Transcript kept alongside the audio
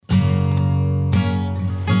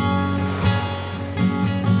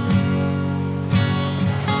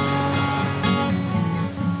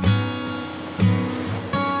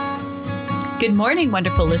Good morning,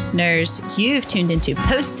 wonderful listeners. You've tuned into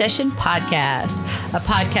Post Session Podcast, a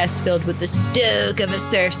podcast filled with the stoke of a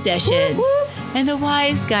surf session and the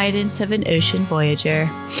wise guidance of an ocean voyager.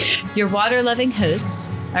 Your water-loving hosts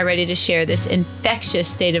are ready to share this infectious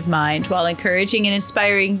state of mind while encouraging and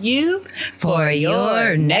inspiring you for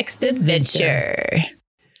your next adventure.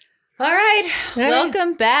 All right.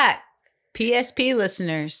 Welcome back, PSP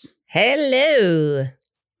listeners. Hello.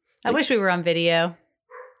 I wish we were on video.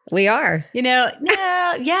 We are. You know,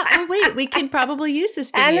 no, yeah. Oh, wait, we can probably use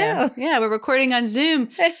this video. I know. Yeah, we're recording on Zoom.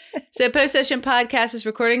 So Post Session Podcast is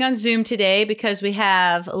recording on Zoom today because we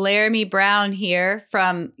have Laramie Brown here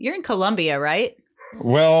you're in Columbia, right?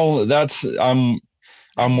 Well,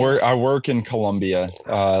 I work in Columbia.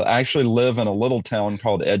 I actually live in a little town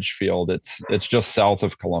called Edgefield. It's just south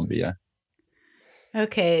of Columbia.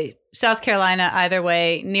 Okay. South Carolina, either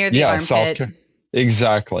way, near the armpit.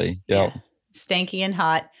 Exactly. Yep. Yeah. Stanky and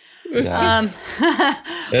hot. Yeah.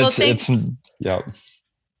 Well, thanks. Yeah.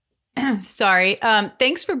 Sorry.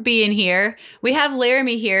 Thanks for being here. We have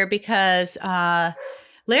Laramie here because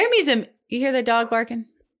Laramie's you hear the dog barking?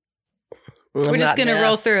 We're just going to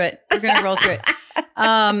roll through it. We're going to roll through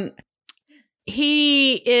it.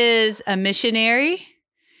 He is a missionary.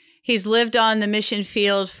 He's lived on the mission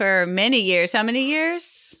field for many years. How many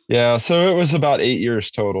years? Yeah. So it was about 8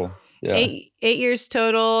 years total. Yeah. 8 years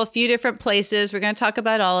total, a few different places. We're going to talk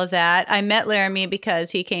about all of that. I met Laramie because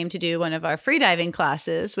he came to do one of our freediving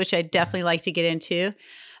classes, which I'd definitely like to get into.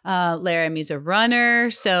 Laramie's a runner,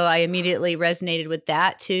 so I immediately resonated with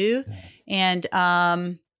that too. And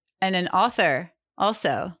an author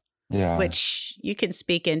also, which you can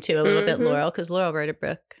speak into a little bit, Laurel, because Laurel wrote a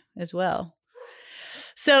book as well.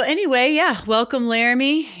 So anyway, welcome,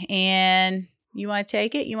 Laramie. And you want to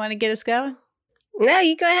take it? You want to get us going? No,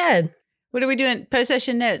 you go ahead. What are we doing? Post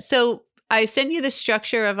session notes. So I sent you the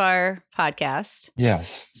structure of our podcast.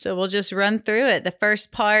 Yes. So we'll just run through it. The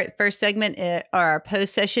first segment are our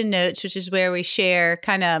post session notes, which is where we share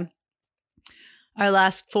kind of our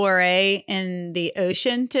last foray in the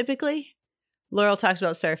ocean. Typically, Laurel talks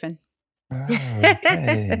about surfing. Oh,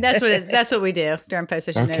 okay. That's what we do during post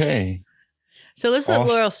session notes. Okay. So let's let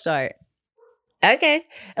Laurel start. Okay.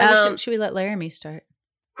 Should we let Laramie start?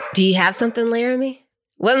 Do you have something, Laramie?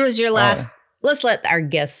 When was your last? Let's let our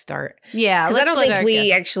guest start. Yeah, because I don't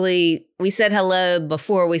think we said hello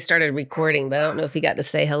before we started recording, but I don't know if you got to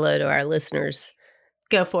say hello to our listeners.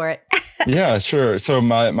 Go for it. Yeah, sure. So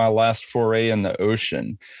my last foray in the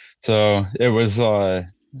ocean. So it was I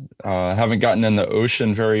haven't gotten in the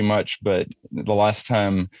ocean very much, but the last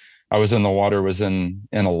time I was in the water was in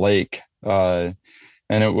a lake, and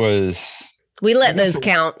it was. We let those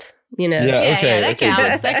count. You know, that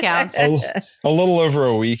counts. That counts. A little over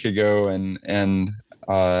a week ago, and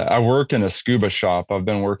I work in a scuba shop. I've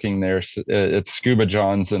been working there. It's Scuba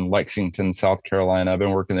John's in Lexington, South Carolina. I've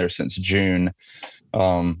been working there since June,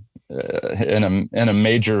 in a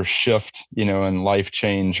major shift, and life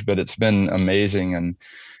change. But it's been amazing, and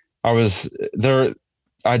I was there.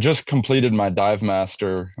 I just completed my dive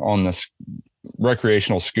master on the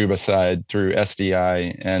recreational scuba side through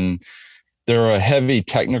SDI, and they're a heavy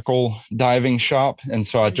technical diving shop. And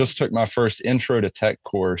so I just took my first intro to tech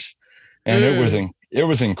course, and it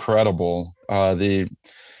was incredible. The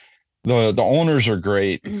owners are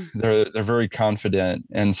great. They're very confident.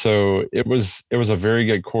 And so it was a very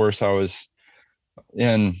good course. I was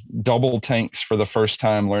in double tanks for the first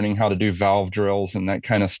time, learning how to do valve drills and that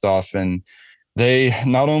kind of stuff. And they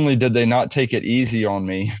not only did they not take it easy on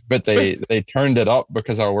me, but they turned it up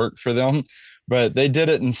because I worked for them. But they did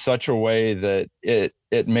it in such a way that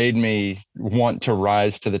it made me want to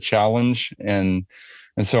rise to the challenge. And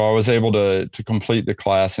so I was able to complete the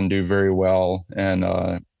class and do very well and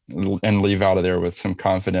leave out of there with some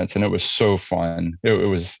confidence. And it was so fun. It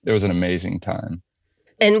was an amazing time.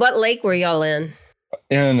 And what lake were y'all in?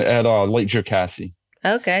 At Lake Jocassee.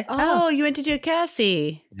 Okay. Oh, you went to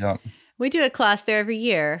Jocassee. Yeah. We do a class there every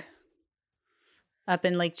year. Up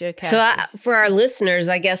in Lake Jocassee. So for our listeners,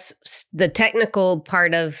 I guess the technical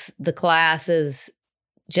part of the class is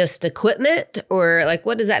just equipment, or like,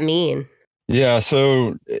 what does that mean? Yeah.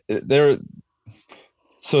 So the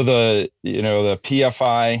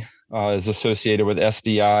PFI is associated with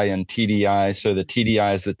SDI and TDI. So the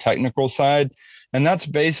TDI is the technical side, and that's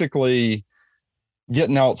basically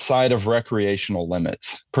getting outside of recreational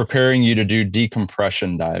limits, preparing you to do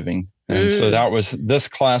decompression diving. And so this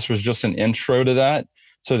class was just an intro to that,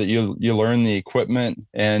 so that you learn the equipment,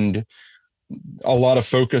 and a lot of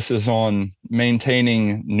focus is on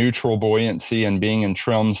maintaining neutral buoyancy and being in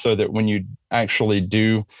trim, so that when you actually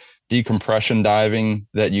do decompression diving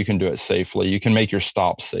that you can do it safely. You can make your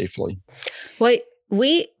stops safely. Wait,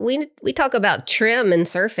 we talk about trim and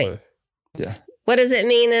surfing. Yeah. What does it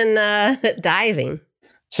mean in diving?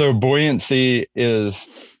 So buoyancy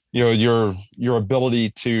is, your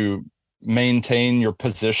ability to maintain your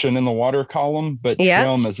position in the water column, but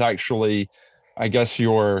trim is actually, I guess,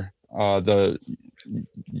 your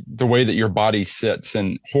the way that your body sits,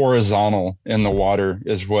 and horizontal in the water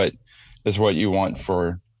is what you want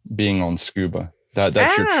for being on scuba.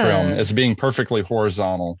 That's your trim. It's being perfectly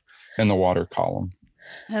horizontal in the water column.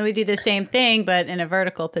 We do the same thing, but in a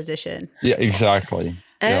vertical position. Yeah, exactly.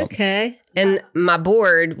 Okay. Yep. And my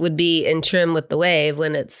board would be in trim with the wave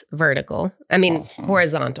when it's vertical. I mean,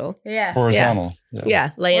 horizontal. Yeah. Horizontal.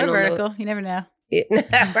 Yeah. Laying or vertical. You never know.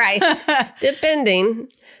 Right. Depending.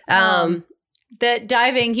 That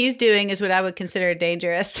diving he's doing is what I would consider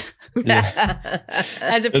dangerous.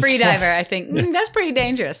 As a free diver, I think that's pretty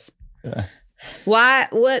dangerous. Yeah. Why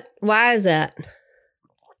is that?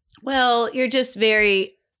 Well, you're just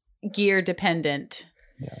very gear dependent.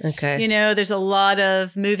 Yes. Okay. There's a lot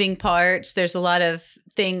of moving parts. There's a lot of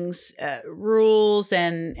things, rules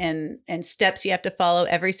and steps you have to follow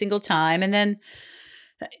every single time. And then,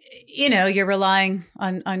 you're relying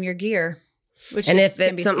on your gear. And if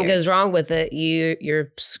something goes wrong with it,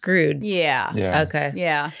 you're screwed. Yeah. Okay.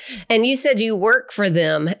 Yeah. And you said you work for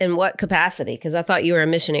them in what capacity? Because I thought you were a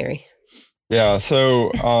missionary. Yeah.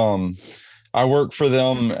 So I work for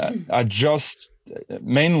them.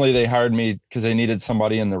 Mainly they hired me because they needed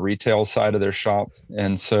somebody in the retail side of their shop.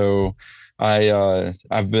 And so I've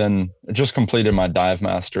just completed my dive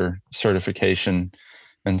master certification.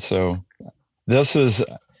 And so this is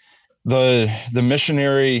the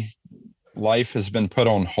missionary life has been put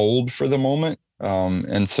on hold for the moment.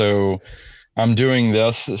 And so I'm doing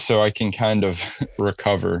this so I can kind of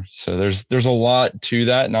recover. So there's a lot to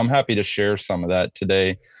that, and I'm happy to share some of that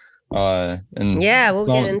today. And we'll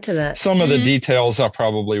get into that. Some of the details I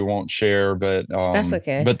probably won't share, but that's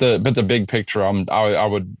okay. But the big picture I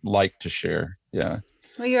would like to share. Yeah.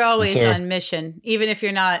 Well, you're always on mission, even if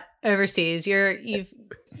you're not overseas. You've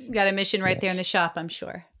got a mission right there in the shop, I'm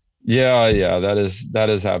sure. Yeah, that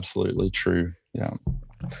is absolutely true. Yeah.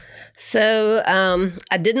 So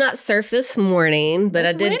I did not surf this morning, but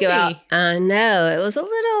I did go out. I know it was a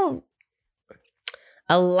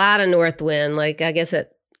lot of north wind. Like I guess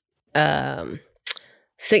at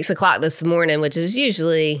 6 o'clock this morning, which is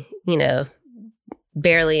usually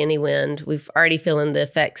barely any wind. We've already feeling the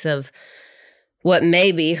effects of what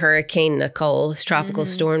may be Hurricane Nicole, it's Tropical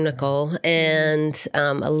Storm Nicole, and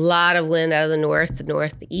a lot of wind out of the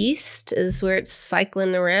northeast is where it's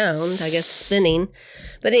cycling around, I guess spinning.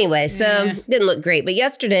 But anyway, so it didn't look great. But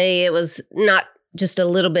yesterday it was not just a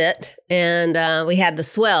little bit, and we had the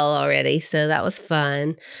swell already, so that was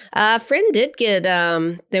fun. A friend did get,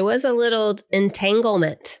 there was a little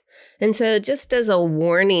entanglement. And so just as a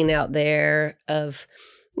warning out there of,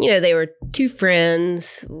 they were two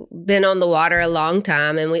friends, been on the water a long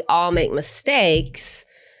time, and we all make mistakes.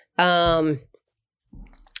 But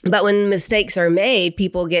when mistakes are made,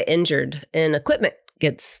 people get injured and equipment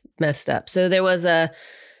gets messed up. So there was a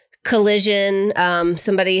collision.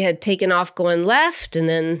 Somebody had taken off going left, and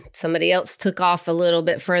then somebody else took off a little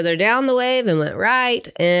bit further down the wave and went right.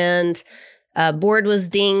 And a board was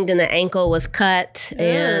dinged and the ankle was cut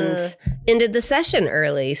and ended the session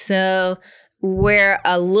early. So where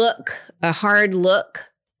a hard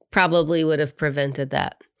look probably would have prevented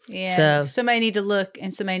that. Yeah. So somebody need to look,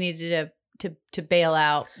 and somebody needed to bail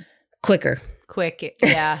out quick.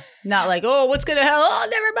 Yeah. Not like, oh, what's going to happen? Oh,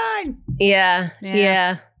 never mind.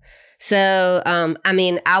 Yeah. So,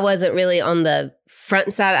 I wasn't really on the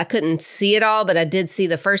front side. I couldn't see it all, but I did see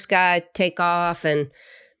the first guy take off.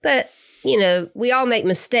 But we all make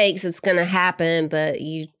mistakes. It's going to happen, but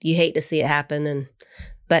you hate to see it happen.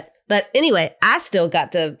 But anyway, I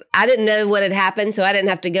didn't know what had happened, so I didn't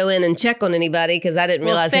have to go in and check on anybody because I didn't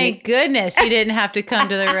realize. Thank goodness you didn't have to come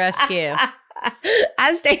to the rescue.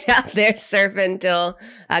 I stayed out there surfing until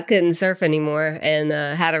I couldn't surf anymore and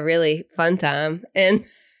had a really fun time. And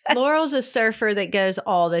Laurel's a surfer that goes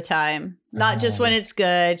all the time, not just when it's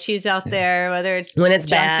good. She's out there, whether it's when it's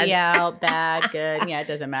bad, bad, good. Yeah, it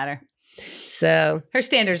doesn't matter. So her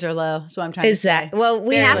standards are low. That's what I'm trying to say. Well,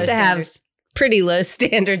 we have to have pretty low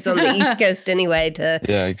standards on the East Coast anyway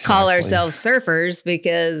to call ourselves surfers,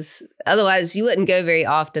 because otherwise you wouldn't go very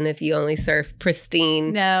often if you only surf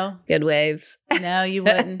pristine, good waves. No, you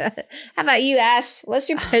wouldn't. How about you, Ash? What's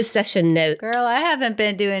your post-session note? Girl, I haven't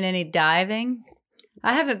been doing any diving.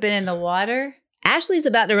 I haven't been in the water. Ashley's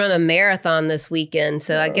about to run a marathon this weekend,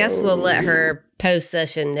 so I guess we'll let her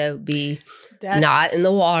post-session note be not in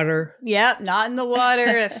the water. Yep, not in the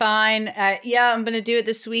water. Fine. I'm going to do it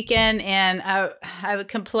this weekend. And I would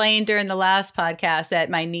complain during the last podcast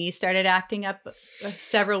that my knee started acting up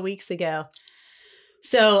several weeks ago.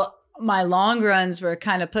 So my long runs were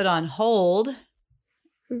kind of put on hold.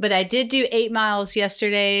 But I did do 8 miles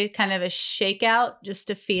yesterday, kind of a shakeout just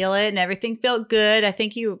to feel it. And everything felt good. I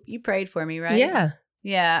think you prayed for me, right? Yeah.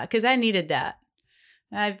 Yeah, because I needed that.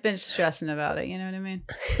 I've been stressing about it, you know what I mean?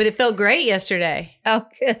 But it felt great yesterday. Oh,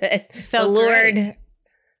 good. It felt the Lord great.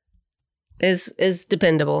 is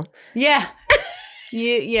dependable. Yeah.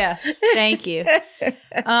 Yeah. Thank you.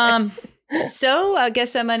 So I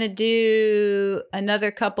guess I'm going to do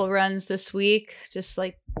another couple runs this week, just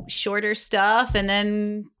like shorter stuff. And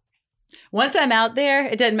then once I'm out there,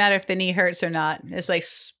 it doesn't matter if the knee hurts or not. It's like,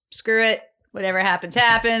 screw it. Whatever happens,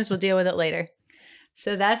 happens. We'll deal with it later.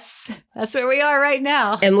 So that's where we are right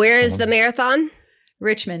now. And where is the marathon?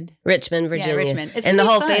 Richmond, Virginia. Yeah, Richmond. It's And the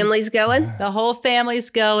whole fun. family's going? The whole family's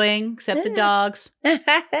going, except the dogs.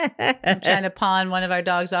 I'm trying to pawn one of our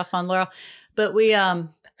dogs off on Laurel. But we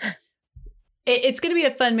it's going to be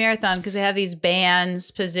a fun marathon because they have these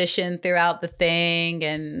bands positioned throughout the thing,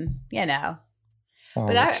 and Oh,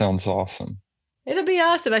 But that sounds awesome. it'll be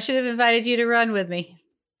awesome. I should have invited you to run with me.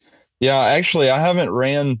 Yeah, actually, I haven't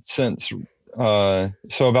ran since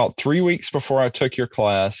so about 3 weeks before I took your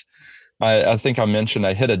class. I think I mentioned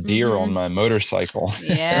I hit a deer on my motorcycle.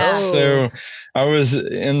 Yeah. So I was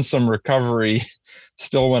in some recovery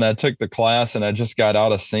still when I took the class, and I just got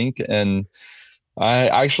out of sync, and I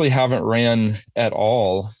actually haven't ran at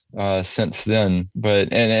all since then.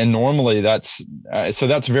 But and normally that's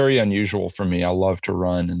very unusual for me. I love to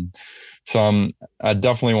run, and so I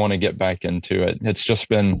definitely want to get back into it. It's just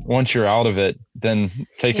been, once you're out of it, then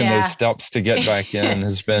taking those steps to get back in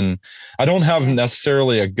has been, I don't have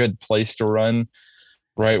necessarily a good place to run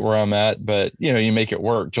right where I'm at, but you make it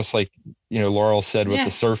work, just like Laurel said with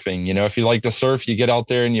the surfing. If you like to surf, you get out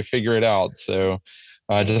there and you figure it out. So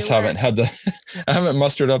I just haven't had I haven't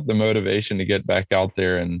mustered up the motivation to get back out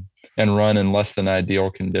there and run in less than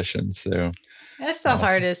ideal conditions. So That's the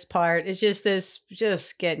hardest part. It's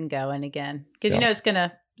just getting going again. Because it's going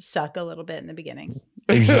to suck a little bit in the beginning.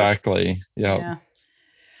 Exactly. Yeah.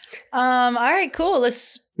 All right, cool.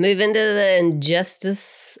 Let's move into the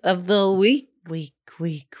injustice of the week.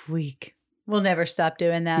 Week. We'll never stop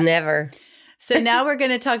doing that. Never. So now we're going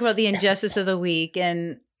to talk about the injustice of the week.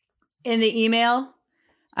 And in the email,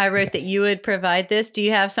 I wrote that you would provide this. Do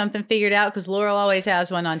you have something figured out? Because Laurel always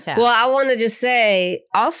has one on tap. Well, I want to just say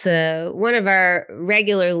also, one of our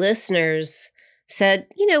regular listeners said,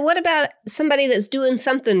 what about somebody that's doing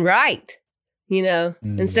something right?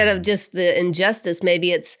 Instead of just the injustice,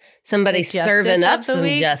 maybe it's somebody serving up some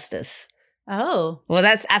justice. Oh. Well,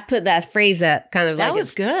 I put that phrase at kind of that like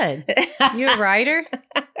was good. You're a writer?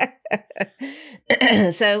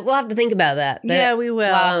 So we'll have to think about that. But yeah, we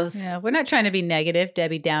will. We're not trying to be negative,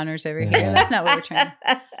 Debbie Downers over here. That's not what we're trying.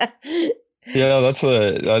 Yeah,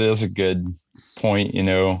 that is a good point.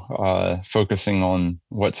 Focusing on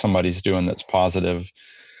what somebody's doing that's positive,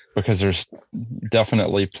 because there's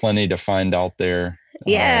definitely plenty to find out there.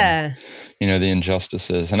 Yeah. The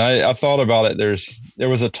injustices, and I thought about it. There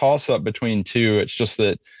was a toss up between two. It's just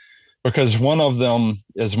that because one of them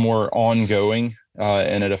is more ongoing.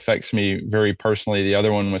 And it affects me very personally. The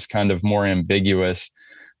other one was kind of more ambiguous.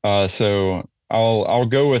 So I'll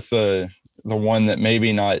go with the one that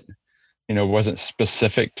maybe not, wasn't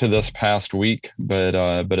specific to this past week, but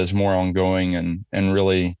is more ongoing and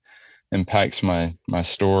really impacts my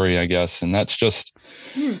story, I guess. And that's just,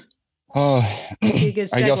 Be a good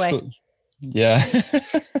segue. Yeah.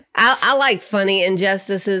 I like funny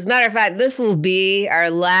injustices. Matter of fact, this will be our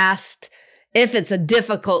last, if it's a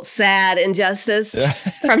difficult, sad injustice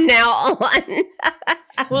from now on.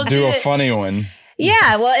 We'll do a funny one.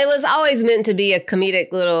 Yeah, well, it was always meant to be a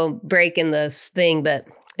comedic little break in the thing, but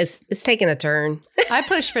it's taking a turn. I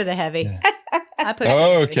push for the heavy. I push.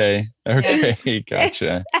 Okay.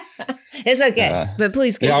 Gotcha. It's okay, but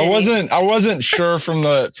please continue. Yeah, I wasn't sure from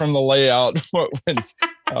the layout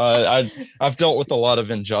I've dealt with a lot of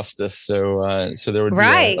injustice, so there would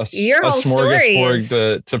be your whole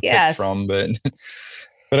smorgasbord to pick from, but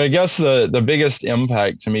I guess the biggest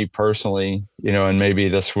impact to me personally, and maybe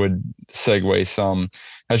this would segue some,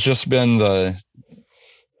 has just been the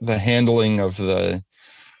handling of the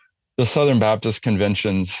Southern Baptist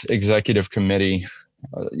Convention's executive committee,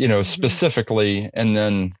 specifically, and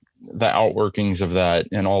then the outworkings of that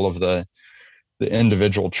and all of the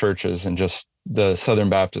individual churches, and just the Southern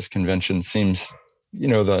Baptist Convention seems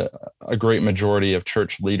a great majority of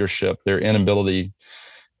church leadership, their inability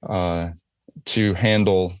to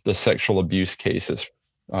handle the sexual abuse cases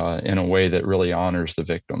in a way that really honors the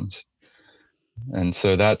victims. And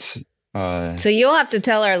so that's so you'll have to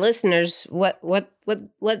tell our listeners what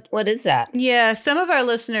is that? Yeah, some of our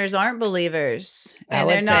listeners aren't believers, and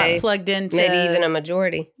they're not plugged into maybe even a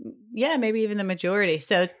majority. Yeah, maybe even the majority.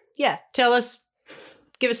 So yeah, give us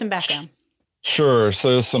some background. Sure.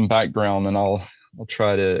 So some background, and I'll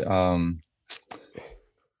try to I'm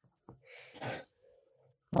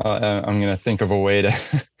going to think of a way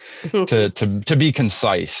to be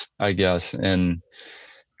concise, I guess, and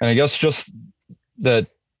I guess just that,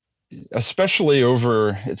 especially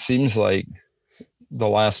over, it seems like the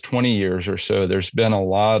last 20 years or so, there's been a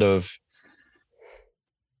lot of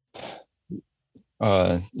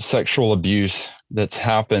sexual abuse that's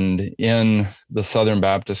happened in the Southern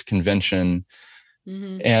Baptist Convention.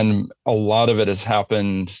 Mm-hmm. And a lot of it has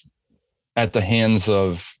happened at the hands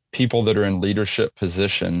of people that are in leadership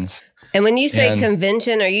positions. And when you say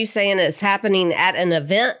convention, are you saying it's happening at an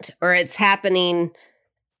event, or it's happening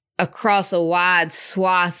across a wide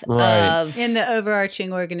swath of in the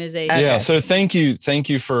overarching organization? Yeah. So thank you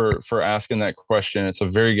for asking that question. It's a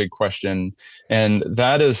very good question. And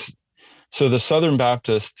that is, so the Southern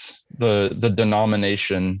Baptists, the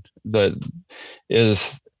denomination that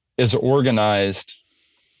is organized,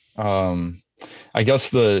 I guess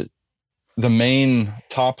the main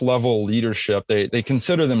top level leadership, they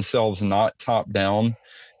consider themselves not top down,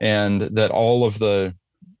 and that all of the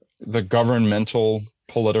governmental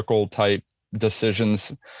political type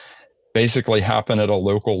decisions basically happen at a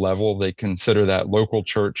local level. They consider that local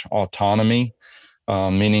church autonomy,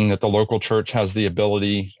 meaning that the local church has the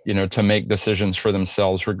ability, to make decisions for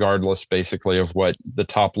themselves, regardless basically of what the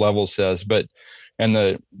top level says. And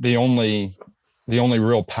the only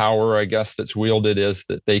real power, I guess, that's wielded is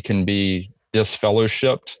that they can be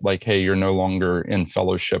disfellowshipped, like, hey, you're no longer in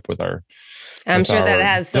fellowship with our that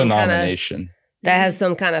has some denomination. That has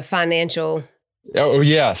some kind of financial. Oh,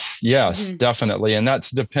 yes, mm-hmm. Definitely. And that's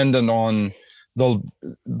dependent on the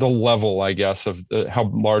level, I guess, of how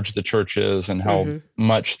large the church is and how mm-hmm.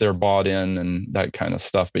 much they're bought in and that kind of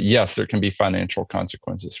stuff. But yes, there can be financial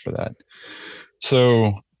consequences for that.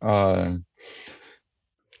 So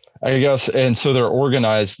I guess, and so they're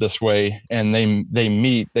organized this way, and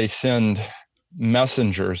they send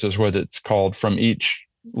messengers, is what it's called, from each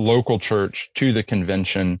local church to the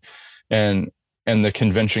convention, and the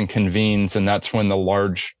convention convenes, and that's when the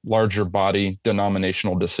larger body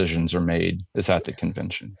denominational decisions are made, is at the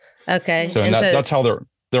convention. Okay. So, that's how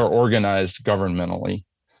they're organized governmentally.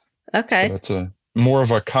 Okay. So it's a more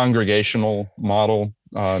of a congregational model,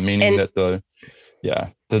 meaning that the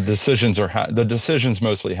decisions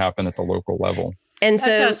mostly happen at the local level. And so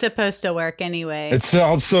that's how it's supposed to work anyway. It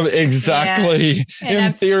sounds so exactly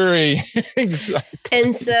in theory. Exactly.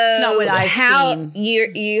 And so it's not what I've seen.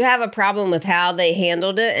 You have a problem with how they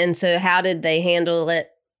handled it. And so how did they handle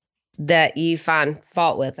it that you find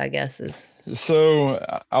fault with, I guess is. So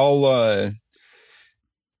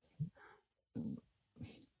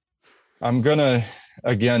I'm going to,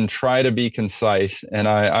 again, try to be concise, and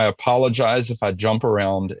I apologize if I jump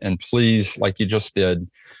around, and please, like you just did,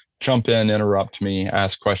 jump in, interrupt me,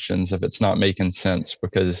 ask questions if it's not making sense,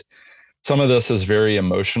 because some of this is very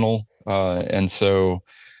emotional. And so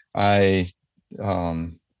I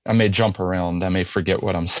may jump around. I may forget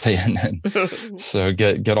what I'm saying. And so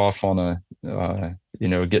get off on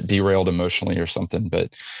get derailed emotionally or something.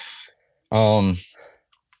 But I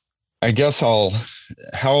guess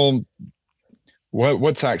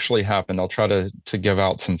what's actually happened. I'll try to give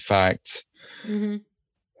out some facts. Mm-hmm.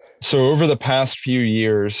 So over the past few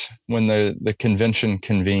years, when the convention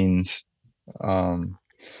convenes, some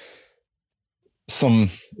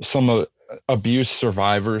abuse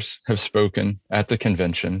survivors have spoken at the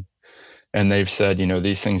convention, and they've said,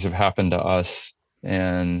 these things have happened to us.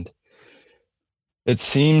 And it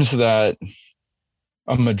seems that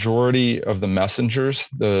a majority of the messengers,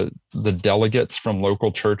 the delegates from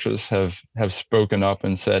local churches have spoken up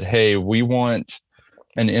and said, hey, we want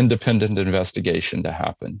an independent investigation to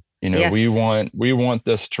happen. Yes. we want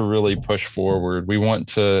this to really push forward. We want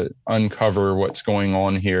to uncover what's going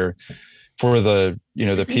on here for the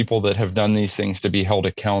people that have done these things to be held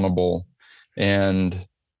accountable. Which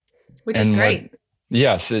is great.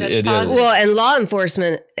 Yes, it is. Well, and law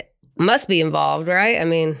enforcement must be involved, right? I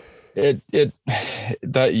mean, yes.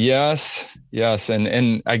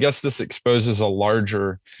 And I guess this exposes a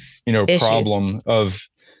larger, issue. Problem of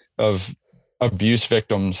abuse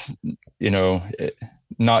victims,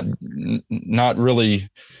 not really,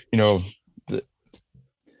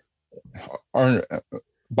 are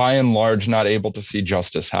by and large not able to see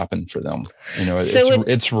justice happen for them. So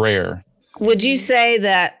it's rare. Would you say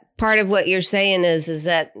that part of what you're saying is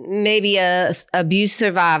that maybe a abuse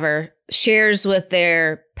survivor shares with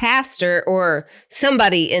their pastor or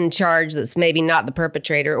somebody in charge that's maybe not the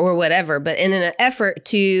perpetrator or whatever, but in an effort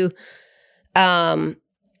to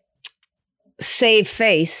save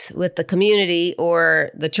face with the community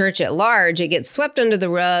or the church at large, it gets swept under the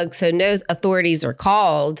rug, so no authorities are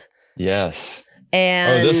called. Yes.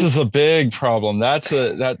 And this is a big problem.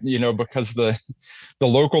 Because the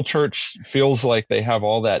local church feels like they have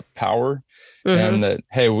all that power, and that,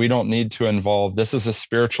 hey, we don't need to involve. This is a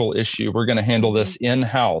spiritual issue. We're going to handle this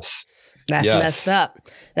in-house. That's messed up.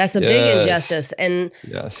 That's a big injustice. And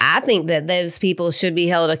yes. I think that those people should be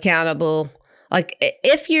held accountable. Like,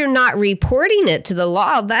 if you're not reporting it to the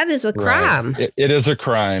law, that is a crime. Right. It is a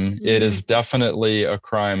crime. Mm-hmm. It is definitely a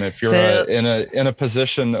crime. If you're in a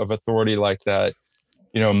position of authority like that,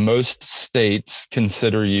 most states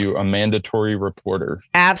consider you a mandatory reporter.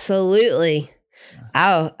 Absolutely.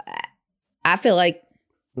 Oh, I feel like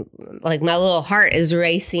my little heart is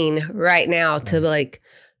racing right now to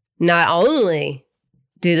not only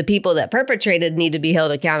do the people that perpetrated need to be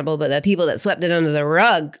held accountable, but the people that swept it under the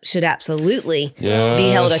rug should absolutely be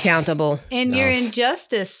held accountable. And your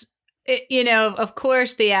injustice, of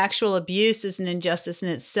course, the actual abuse is an injustice in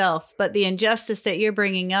itself, but the injustice that you're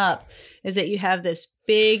bringing up is that you have this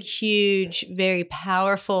big, huge, very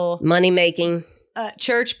powerful money-making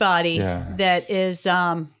church body that is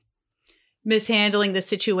mishandling the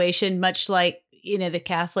situation, much like the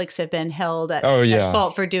Catholics have been held at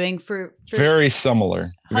fault for doing for very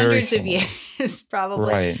similar, hundreds of years,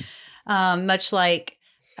 probably. Right. Much like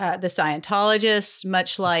the Scientologists,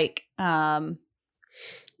 much like the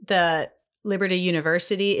Liberty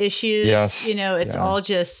University issues. Yes. It's all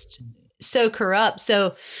just so corrupt.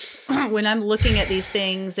 So when I'm looking at these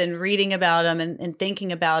things and reading about them and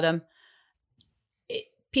thinking about them,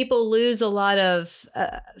 people lose a lot of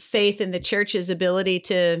faith in the church's ability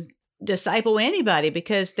to disciple anybody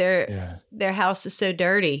because their house is so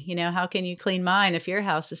dirty. How can you clean mine if your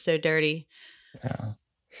house is so dirty? Yeah.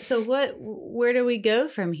 So where do we go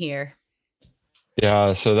from here?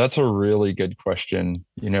 Yeah, so that's a really good question.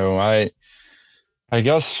 I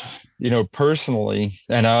guess, personally,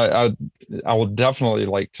 and I would definitely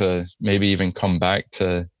like to maybe even come back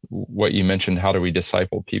to what you mentioned. How do we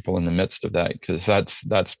disciple people in the midst of that? Because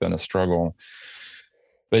that's been a struggle.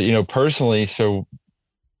 But, personally, so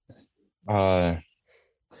I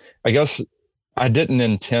guess I didn't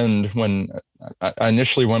intend when I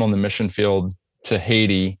initially went on the mission field to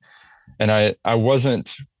Haiti, and I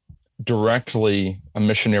wasn't directly a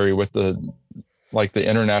missionary with the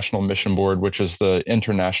International Mission Board, which is the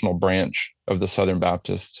international branch of the Southern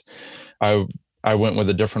Baptists. I went with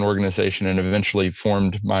a different organization and eventually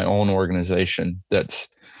formed my own organization. It's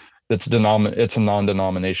a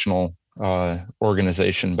non-denominational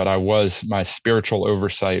organization, but my spiritual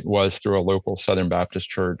oversight was through a local Southern Baptist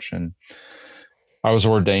church, and I was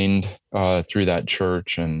ordained through that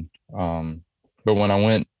church. And but when I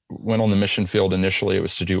went on the mission field initially, it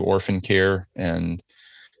was to do orphan care, and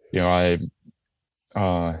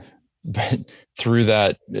but through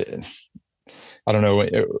that, I don't know.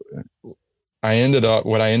 What I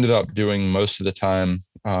ended up doing most of the time,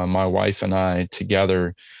 my wife and I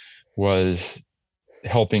together, was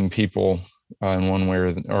helping people in one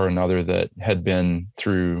way or another that had been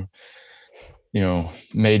through,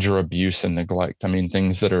 major abuse and neglect. I mean,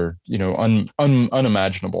 things that are,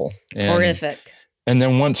 unimaginable. And, horrific. And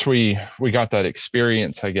then once we got that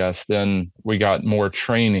experience, I guess, then we got more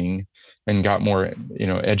training and got more,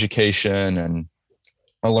 education, and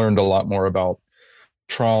I learned a lot more about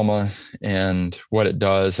trauma and what it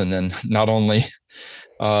does. And then not only,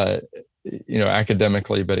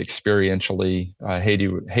 academically, but experientially,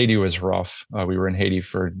 Haiti was rough. We were in Haiti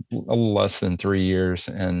for a little less than 3 years.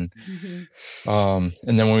 And, and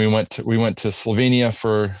then when we went to Slovenia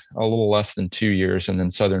for a little less than 2 years, and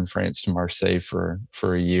then Southern France to Marseille for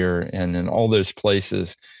a year. And in all those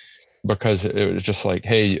places, because it was just like,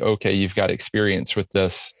 hey, okay, you've got experience with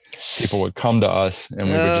this. People would come to us and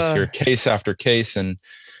we would just hear case after case, and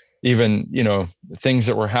even, things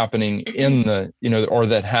that were happening in the, or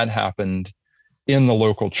that had happened in the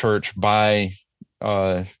local church by,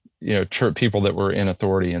 church people that were in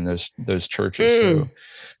authority in those churches. So,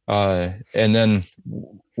 and then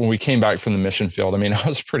when we came back from the mission field, I mean, I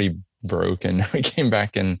was pretty broken. We came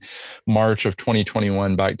back in March of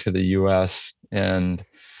 2021 back to the US, and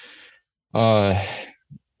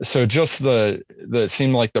so just it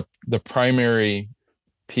seemed like the primary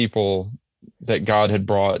people that God had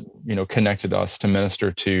brought, connected us to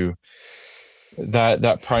minister to,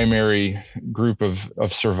 that primary group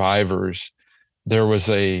of survivors, there was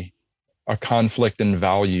a conflict in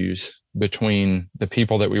values between the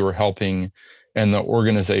people that we were helping and the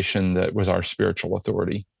organization that was our spiritual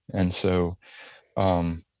authority. And so,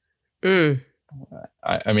 I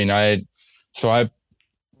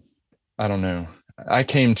don't know. I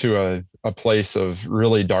came to a place of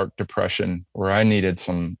really dark depression where I needed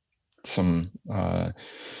some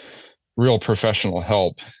real professional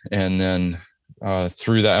help. And then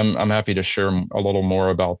through that, I'm happy to share a little more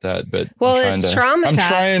about that. But it's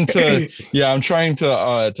traumatized. I'm trying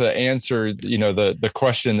to answer the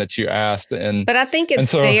question that you asked. But I think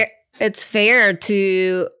it's fair. It's fair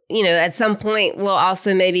to at some point we'll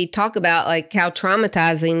also maybe talk about like how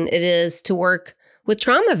traumatizing it is to work with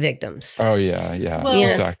trauma victims. Oh yeah, well,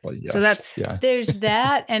 exactly. Yes. So there's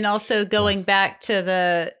that, and also going back to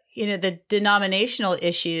the denominational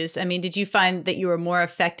issues. I mean, did you find that you were more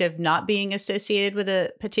effective not being associated with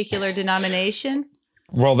a particular denomination?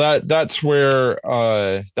 Well, that's where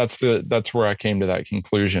that's where I came to that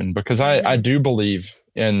conclusion, because I do believe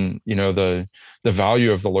in the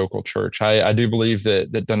value of the local church. I do believe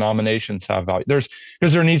that denominations have value.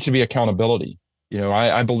 Because there needs to be accountability.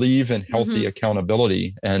 I believe in healthy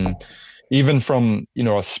accountability, and even from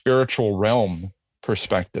a spiritual realm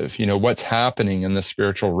perspective, what's happening in the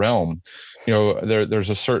spiritual realm, there's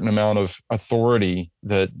a certain amount of authority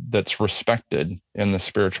that's respected in the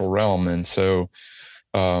spiritual realm. And so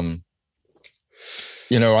I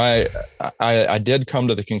did come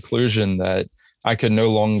to the conclusion that I could no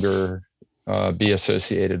longer be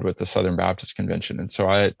associated with the Southern Baptist Convention. And so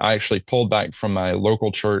I actually pulled back from my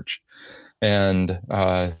local church, and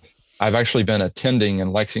I've actually been attending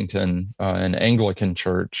in Lexington an Anglican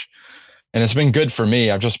church. And it's been good for me.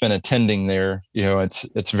 I've just been attending there.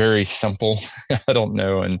 It's very simple. I don't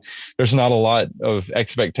know. And there's not a lot of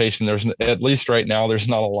expectation. There's, at least right now, there's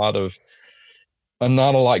not a lot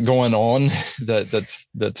going on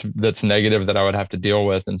that's negative that I would have to deal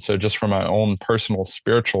with. And so just for my own personal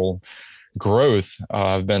spiritual growth,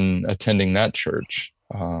 I've been attending that church.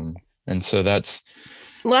 And so that's.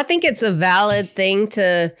 Well, I think it's a valid thing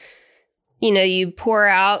to, you pour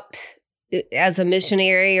out as a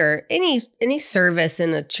missionary or any service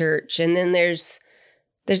in a church. And then there's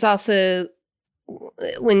also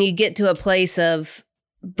when you get to a place of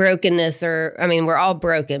brokenness, or, I mean, we're all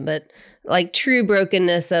broken, but like true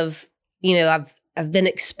brokenness of, I've been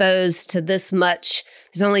exposed to this much.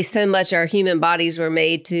 There's only so much our human bodies were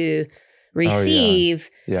made to receive.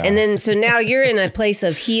 Oh, yeah. And then, so now you're in a place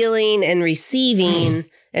of healing and receiving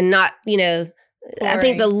and not, I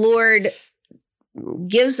think the Lord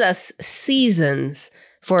gives us seasons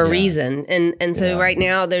for a reason. And so right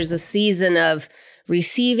now there's a season of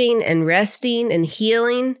receiving and resting and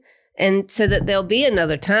healing. And so that there'll be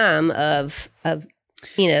another time of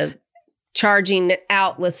charging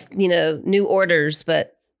out with, new orders,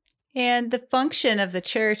 and the function of the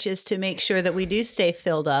church is to make sure that we do stay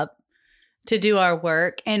filled up to do our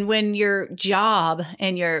work. And when your job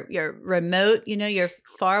and you're remote, you're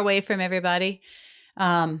far away from everybody,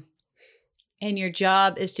 and your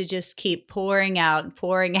job is to just keep pouring out and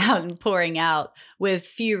pouring out and pouring out with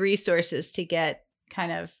few resources to get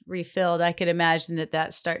kind of refilled, I could imagine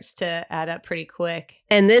that starts to add up pretty quick.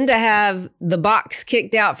 And then to have the box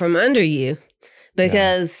kicked out from under you,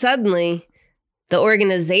 because suddenly the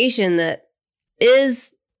organization that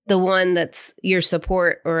is the one that's your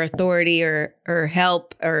support or authority or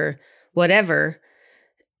help or whatever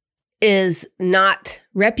is not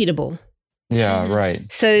reputable. Yeah, right.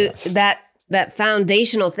 So that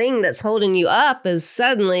foundational thing that's holding you up is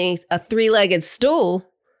suddenly a three-legged stool.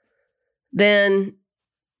 Then,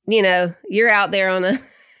 you're out there on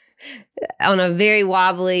a very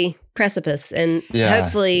wobbly precipice, and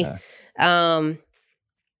hopefully,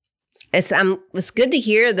 it's good to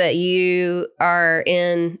hear that you are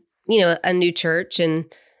in, a new church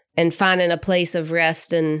and finding a place of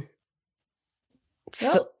rest and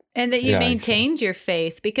and that you maintained your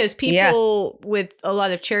faith, because people with a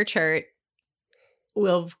lot of church hurt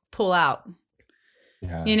will pull out.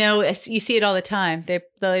 Yeah. You see it all the time.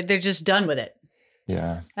 They're just done with it.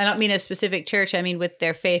 Yeah. I don't mean a specific church. I mean with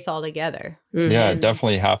their faith altogether. Mm-hmm. Yeah, it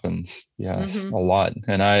definitely happens. Yes, a lot.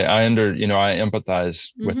 And I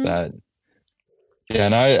empathize with that. Yeah,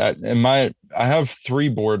 and I have 3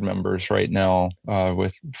 board members right now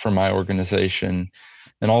for my organization,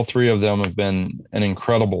 and all 3 of them have been an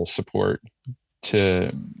incredible support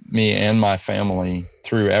to me and my family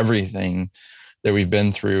through everything that we've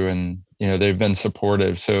been through, and they've been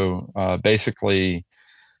supportive. So basically,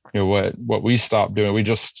 what we stopped doing,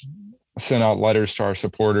 sent out letters to our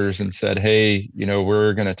supporters and said, hey,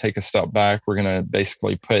 we're going to take a step back. We're going to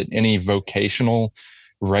basically put any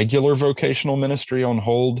regular vocational ministry on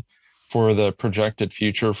hold for the projected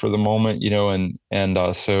future for the moment,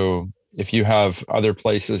 so if you have other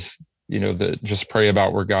places, that just pray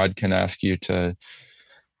about where God can ask you to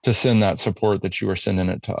send that support that you are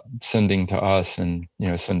sending to us, and,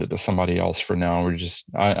 send it to somebody else for now.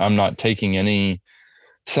 I'm not taking any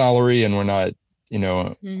salary, and we're not,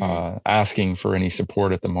 asking for any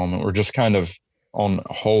support at the moment. We're just kind of on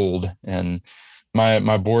hold. And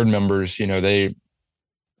my board members,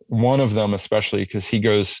 one of them, especially because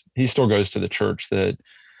he still goes to the church that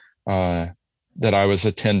I was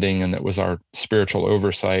attending, and that was our spiritual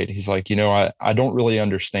oversight. He's like, I don't really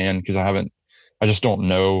understand, because I just don't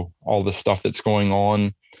know all the stuff that's going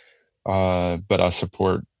on. But I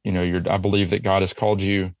support, I believe that God has called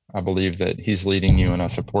you. I believe that he's leading you, and I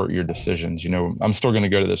support your decisions. I'm still going to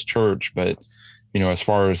go to this church, but, as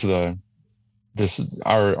far as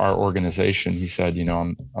our organization, he said,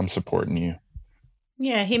 I'm supporting you.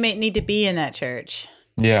 Yeah. He may need to be in that church.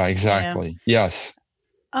 Yeah, exactly. Yes.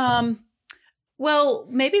 Well,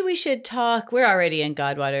 maybe we should talk. We're already in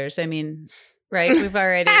Godwaters. I mean, right?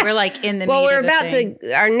 We're like in the well, meat we're of the about thing.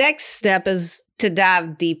 our next step is to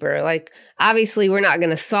dive deeper. Like, obviously we're not going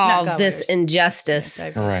to solve this injustice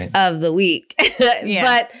of the week,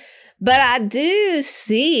 Yeah. but I do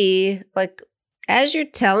see, like, as you're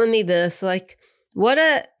telling me this, like,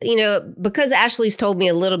 because Ashley's told me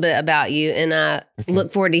a little bit about you, and I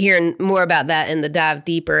look forward to hearing more about that in the dive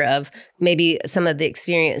deeper of maybe some of the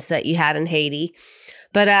experience that you had in Haiti.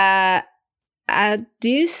 But I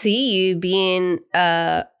do see you being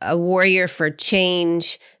a warrior for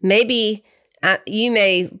change. Maybe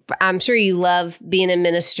I'm sure you love being in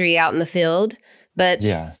ministry out in the field, but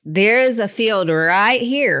there is a field right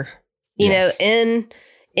here,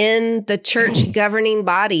 in the church governing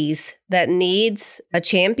bodies that needs a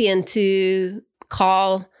champion to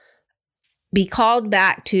be called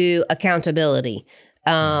back to accountability,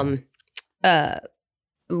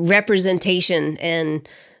 representation, and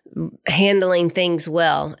handling things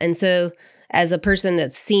well. And so, as a person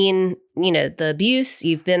that's seen, the abuse,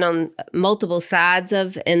 you've been on multiple sides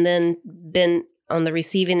of, and then been on the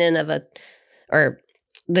receiving end of or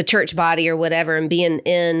the church body or whatever, and being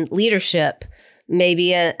in leadership,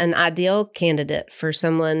 maybe an ideal candidate for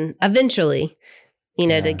someone eventually,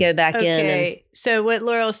 to go back in. Okay. So what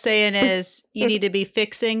Laurel's saying is you need to be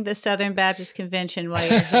fixing the Southern Baptist Convention while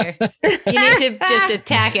you're here. You need to just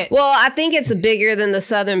attack it. Well, I think it's bigger than the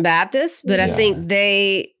Southern Baptists, but I think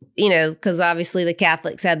they, because obviously the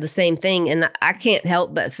Catholics had the same thing. And I can't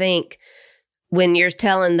help but think, when you're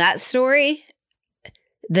telling that story,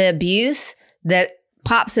 the abuse that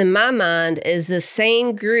pops in my mind is the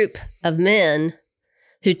same group of men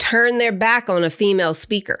who turn their back on a female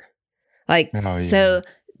speaker. So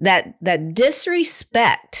that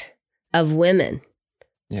disrespect of women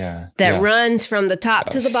that runs from the top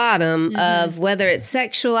to the bottom of whether it's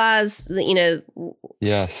sexualized,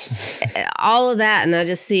 yes, all of that. And I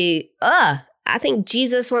just see, I think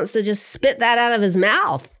Jesus wants to just spit that out of his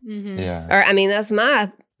mouth. Mm-hmm. Yeah. Or, I mean, that's my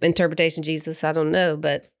interpretation, Jesus. I don't know,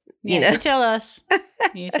 but you tell us.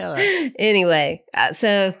 You tell us. Anyway,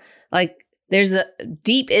 so like there's a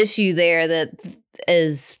deep issue there that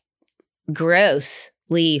is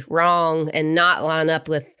grossly wrong and not line up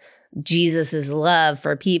with Jesus's love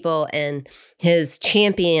for people and his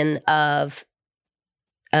champion of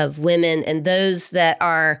women and those that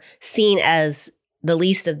are seen as the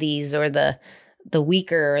least of these, or the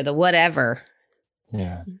weaker, or the whatever.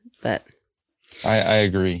 Yeah. But I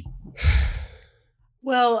agree.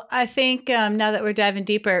 Well, I think now that we're diving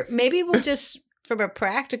deeper, maybe we'll just, from a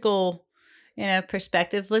practical,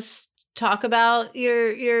 perspective, let's talk about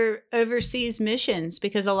your overseas missions,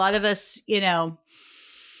 because a lot of us,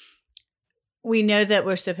 we know that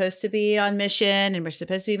we're supposed to be on mission and we're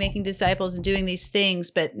supposed to be making disciples and doing these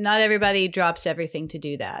things, but not everybody drops everything to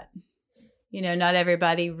do that. Not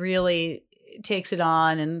everybody really takes it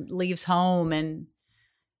on and leaves home and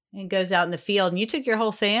goes out in the field. And you took your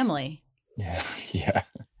whole family. Yeah. Yeah.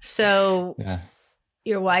 So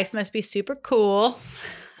your wife must be super cool.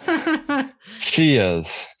 She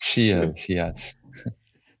is, yes.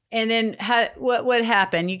 And then what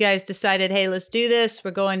happened? You guys decided, hey, let's do this.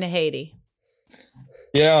 We're going to Haiti.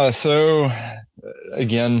 Yeah. So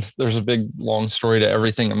again, there's a big, long story to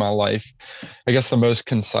everything in my life. I guess the most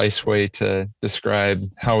concise way to describe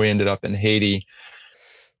how we ended up in Haiti,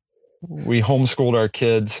 we homeschooled our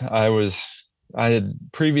kids. I had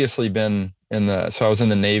previously been so I was in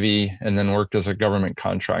the Navy and then worked as a government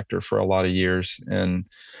contractor for a lot of years. And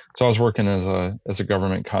so I was working as a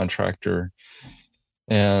government contractor,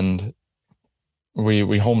 and we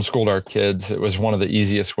homeschooled our kids. It was one of the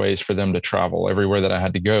easiest ways for them to travel. Everywhere that I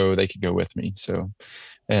had to go, they could go with me. So,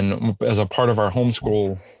 and as a part of our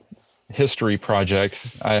homeschool history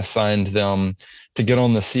projects, I assigned them to get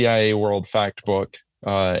on the CIA World Fact Book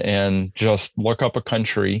and just look up a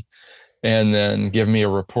country and then give me a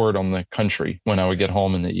report on the country when I would get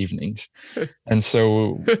home in the evenings. And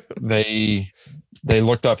so they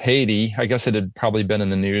looked up Haiti. I guess it had probably been in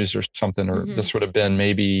the news or something, or this would have been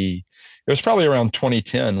maybe, it was probably around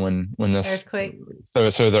 2010 when this earthquake.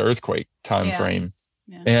 So the earthquake time frame.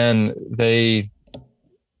 Yeah. And they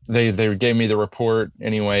gave me the report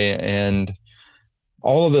anyway, and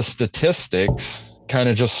all of the statistics kind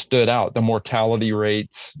of just stood out. The mortality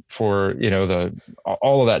rates for,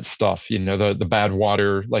 all of that stuff, the bad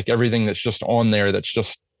water, like everything that's just on there, that's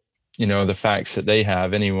just, the facts that they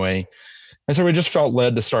have anyway. And so we just felt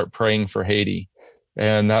led to start praying for Haiti.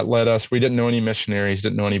 And that led us, we didn't know any missionaries,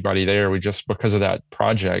 didn't know anybody there. We just, because of that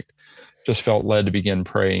project, just felt led to begin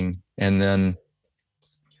praying. And then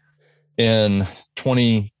in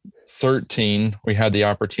 2013, we had the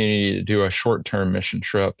opportunity to do a short-term mission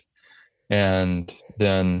trip. And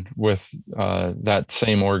then with that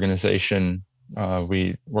same organization,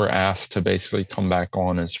 we were asked to basically come back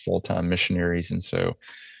on as full-time missionaries. And so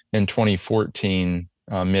in 2014,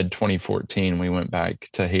 mid-2014, we went back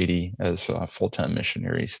to Haiti as full-time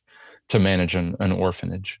missionaries to manage an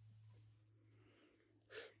orphanage.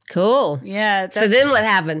 Cool. Yeah. So then what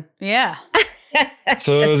happened? Yeah.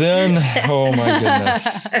 So then, oh my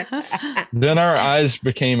goodness. Then our eyes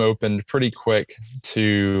became opened pretty quick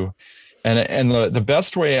to, and the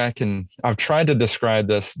best way I've tried to describe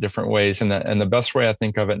this different ways, and the best way I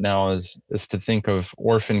think of it now is to think of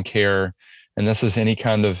orphan care, and this is any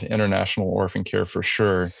kind of international orphan care for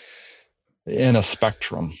sure, in a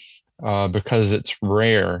spectrum, because it's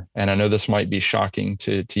rare. And I know this might be shocking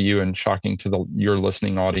to you and shocking to your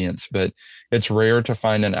listening audience, but it's rare to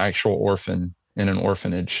find an actual orphan in an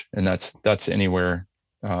orphanage, and that's anywhere,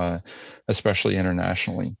 especially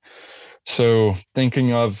internationally. So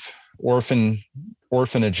thinking of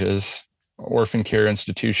orphanages, orphan care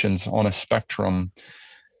institutions on a spectrum,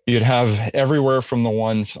 you'd have everywhere from the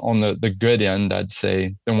ones on the good end, I'd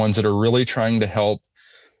say, the ones that are really trying to help,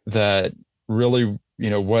 that really,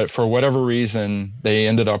 for whatever reason, they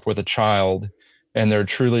ended up with a child and they're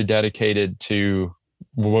truly dedicated to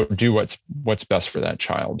do what's best for that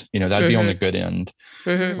child. That'd be on the good end.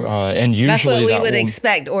 And usually that's what we would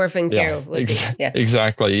expect orphan care would be. Yeah.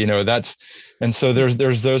 Exactly. And so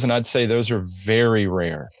there's those, and I'd say those are very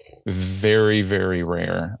rare, very, very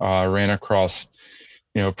rare. I ran across,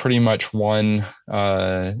 pretty much one,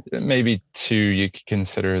 maybe two, you could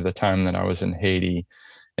consider the time that I was in Haiti.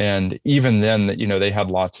 And even then, they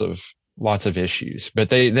had lots of issues, but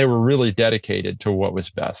they were really dedicated to what was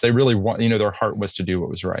best. They really want, their heart was to do what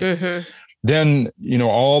was right. Then,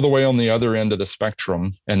 all the way on the other end of the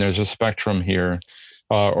spectrum, and there's a spectrum here,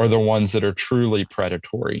 are the ones that are truly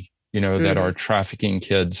predatory, that are trafficking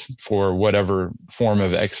kids for whatever form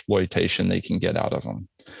of exploitation they can get out of them.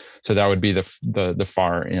 So that would be the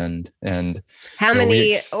far end. And how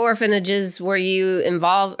many orphanages were you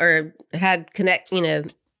involved or had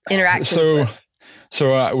interactions with?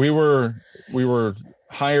 So we were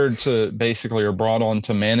hired to basically, or brought on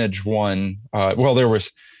to manage one. There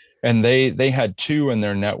was, and they had two in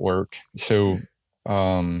their network. So,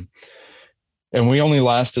 and we only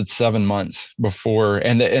lasted 7 months before,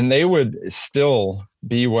 and they would still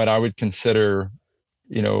be what I would consider,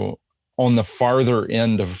 on the farther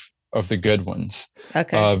end of the good ones.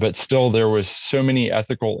 Okay. But still, there was so many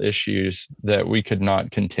ethical issues that we could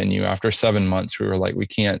not continue. After 7 months, we were like, we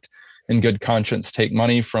can't, in good conscience, take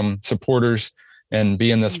money from supporters and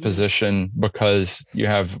be in this position, because you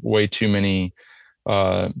have way too many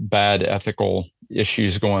bad ethical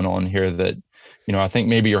issues going on here that, I think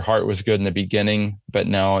maybe your heart was good in the beginning, but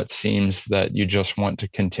now it seems that you just want to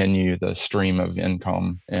continue the stream of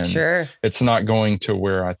income, and it's not going to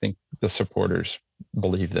where I think the supporters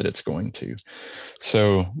believe that it's going to.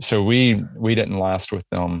 So we didn't last with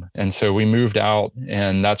them. And so we moved out,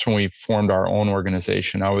 and that's when we formed our own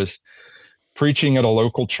organization. I was preaching at a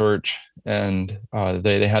local church, and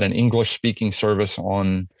they had an English speaking service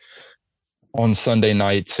on Sunday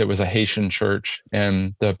nights. It was a Haitian church,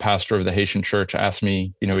 and the pastor of the Haitian church asked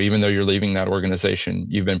me, even though you're leaving that organization,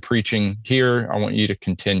 you've been preaching here, I want you to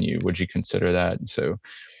continue. Would you consider that? And so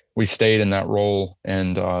we stayed in that role,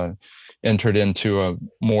 and entered into a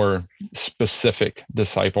more specific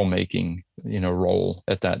disciple making, role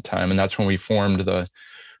at that time. And that's when we formed the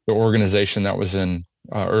organization that was in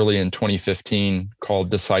early in 2015 called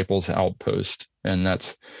Disciples Outpost. And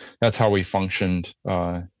that's how we functioned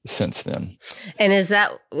since then. And is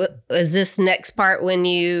this next part when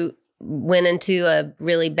you went into a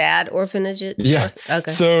really bad orphanage? Yeah.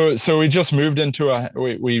 Okay. So we just moved into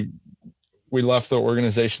we left the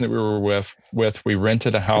organization that we were with. We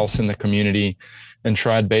rented a house in the community and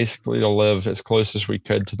tried basically to live as close as we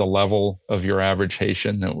could to the level of your average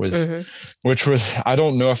Haitian. That was, which was, I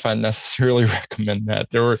don't know if I necessarily recommend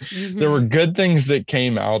that. There were good things that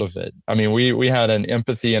came out of it. I mean, we had an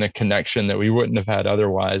empathy and a connection that we wouldn't have had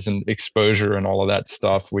otherwise, and exposure and all of that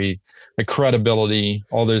stuff. The credibility,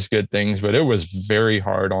 all those good things, but it was very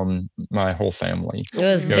hard on my whole family. It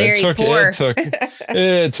was very poor.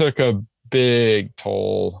 It took a big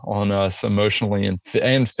toll on us emotionally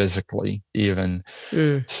and physically even.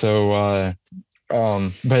 So,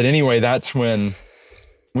 but anyway, that's when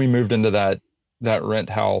we moved into that rent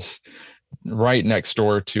house right next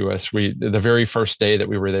door to us. The very first day that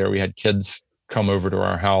we were there, we had kids come over to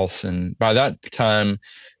our house. And by that time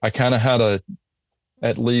I kind of had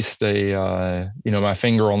at least my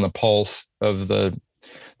finger on the pulse of the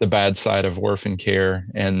bad side of orphan care.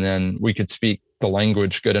 And then we could speak the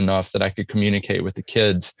language good enough that I could communicate with the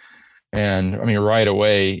kids. And I mean, right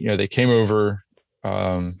away, they came over.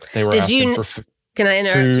 They were asking for Can I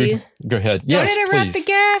interrupt you? Go ahead. Don't Yes, interrupt please.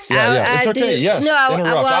 the guest. Yeah, it's okay. Yes, No,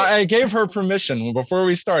 interrupt. well, I gave her permission before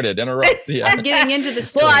we started. Interrupt. Yeah. I'm getting into the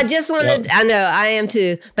story. Well, I just wanted, I know, I am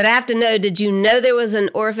too, but I have to know, did you know there was an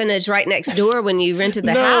orphanage right next door when you rented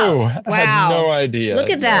the house? I had no idea. Look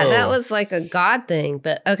at that. No. That was like a God thing,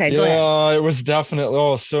 but okay, go ahead. Yeah, it was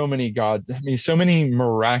definitely, so many so many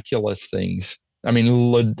miraculous things. I mean,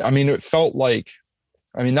 it felt like,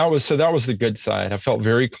 that was the good side. I felt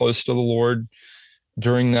very close to the Lord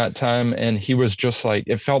during that time. And he was just like,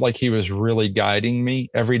 it felt like he was really guiding me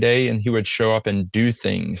every day. And he would show up and do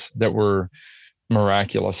things that were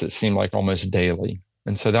miraculous. It seemed like almost daily.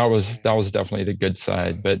 And so that was definitely the good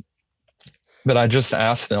side. But I just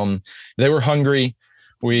asked them, they were hungry.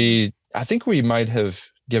 I think we might have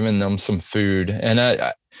given them some food. And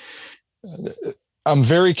I'm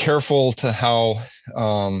very careful to how,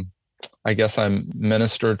 I guess I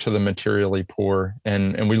minister to the materially poor,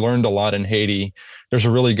 and we learned a lot in Haiti. There's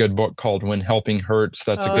a really good book called When Helping Hurts.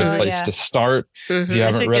 That's a good place to start. If you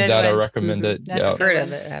haven't read that, I recommend it. I've heard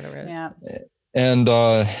of it. I haven't read it. And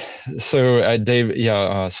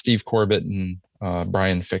so Steve Corbett and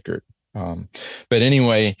Brian Fickert. But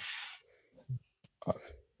anyway,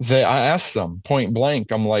 I asked them point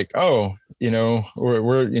blank. I'm like, where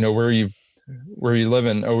are you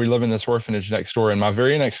living? Oh, we live in this orphanage next door. And my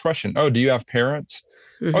very next question, do you have parents?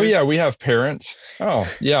 Oh yeah, we have parents.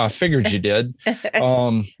 Oh yeah, I figured you did.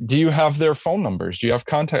 Do you have their phone numbers? Do you have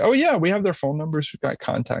contact? Oh yeah, we have their phone numbers. We've got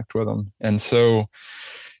contact with them. And so,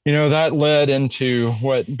 that led into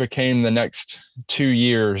what became the next 2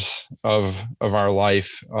 years of our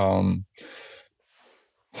life. I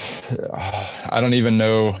don't even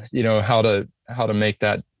know, how to make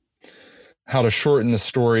that, how to shorten the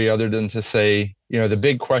story other than to say, the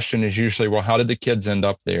big question is usually, well, how did the kids end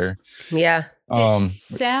up there? Yeah. And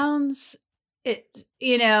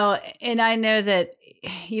I know that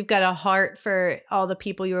you've got a heart for all the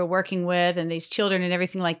people you were working with and these children and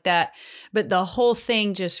everything like that. But the whole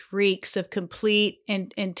thing just reeks of complete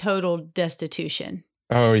and total destitution.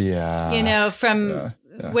 Oh, yeah. From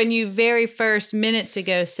when you very first minutes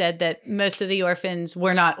ago said that most of the orphans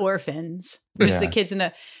were not orphans. Most of the kids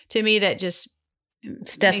to me, that just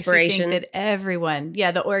it's desperation. Makes me think that everyone,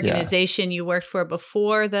 the organization you worked for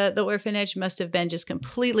before the orphanage must have been just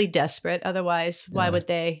completely desperate. Otherwise, why would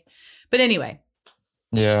they? But anyway.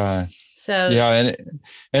 Yeah. So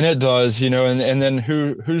and it does, and then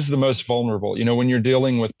who's the most vulnerable? When you're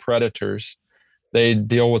dealing with predators, they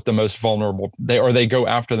deal with the most vulnerable. They go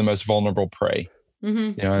after the most vulnerable prey.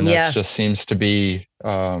 And that just seems to be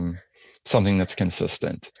something that's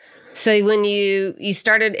consistent. So when you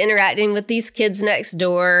started interacting with these kids next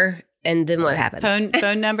door, and then what happened?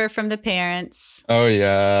 Phone number from the parents. Oh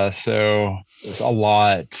yeah. So a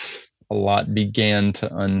lot began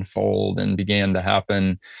to unfold and began to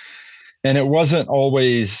happen. And it wasn't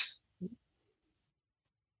always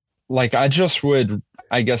like, I just would,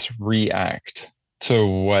 I guess, react to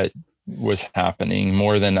what was happening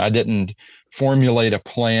more than I didn't formulate a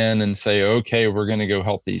plan and say, okay, we're going to go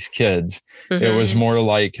help these kids. It was more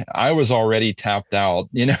like I was already tapped out,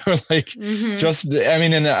 and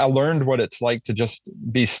I learned what it's like to just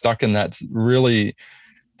be stuck in that really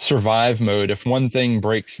survive mode. If one thing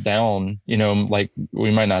breaks down, like we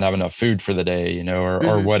might not have enough food for the day,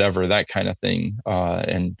 or whatever, that kind of thing.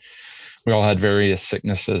 And we all had various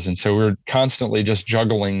sicknesses. And so we were constantly just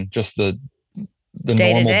juggling just the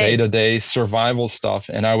normal day-to-day survival stuff.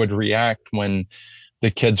 And I would react when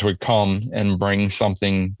the kids would come and bring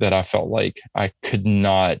something that I felt like I could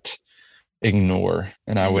not ignore.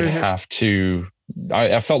 And I would have to,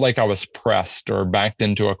 I felt like I was pressed or backed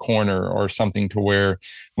into a corner or something to where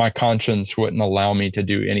my conscience wouldn't allow me to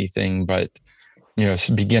do anything but,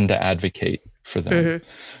 begin to advocate for them.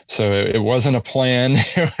 So it wasn't a plan.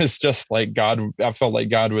 It was just like I felt like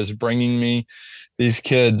God was bringing me these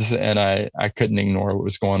kids, and I couldn't ignore what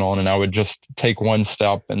was going on. And I would just take one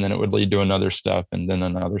step, and then it would lead to another step, and then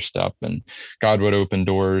another step, and God would open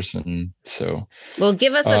doors. And so, well,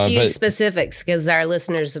 give us a few specifics, because our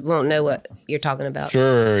listeners won't know what you're talking about.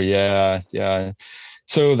 Sure. Yeah.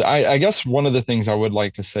 So I guess one of the things I would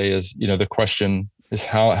like to say is, the question is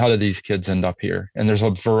how do these kids end up here? And there's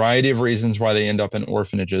a variety of reasons why they end up in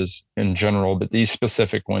orphanages in general, but these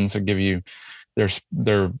specific ones will give you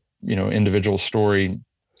their individual story.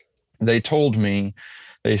 They told me,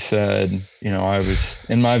 they said, I was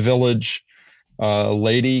in my village. A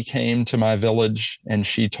lady came to my village and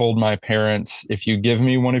she told my parents, if you give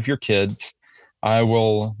me one of your kids, I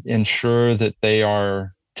will ensure that they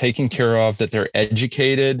are taken care of, that they're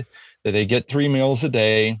educated, that they get 3 meals a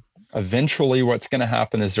day. Eventually, what's going to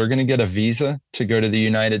happen is they're going to get a visa to go to the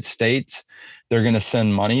United States. They're going to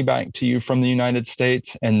send money back to you from the United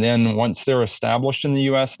States. And then once they're established in the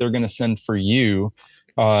U.S., they're going to send for you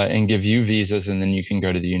and give you visas, and then you can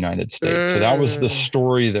go to the United States. So that was the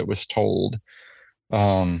story that was told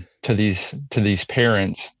to these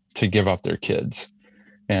parents to give up their kids.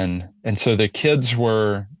 And so the kids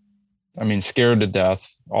were, scared to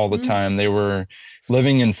death all the time. They were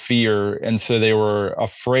living in fear. And so they were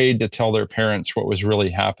afraid to tell their parents what was really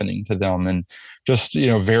happening to them, and just,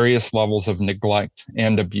 various levels of neglect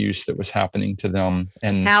and abuse that was happening to them.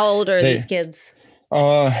 And how old are these kids?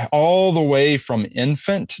 All the way from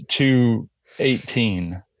infant to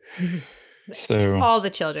 18. So all the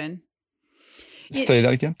children. Say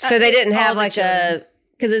that again. So they didn't have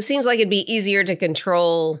because it seems like it'd be easier to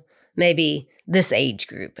control maybe this age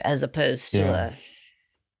group as opposed to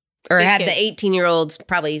or had the 18-year-olds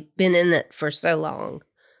probably been in it for so long.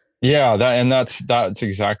 Yeah, that's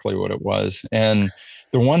exactly what it was. And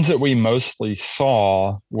the ones that we mostly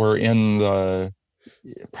saw were in the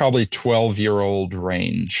probably 12-year-old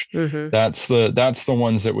range. That's the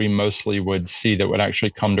ones that we mostly would see that would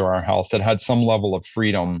actually come to our house, that had some level of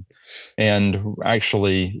freedom and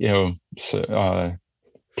actually,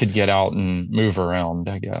 could get out and move around,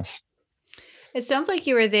 I guess. It sounds like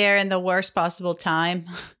you were there in the worst possible time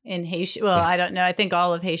in Haiti. Well, I don't know. I think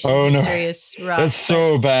all of Haitian history is rough. It's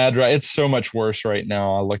so bad, right? It's so much worse right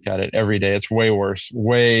now. I look at it every day. It's way worse.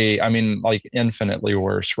 Infinitely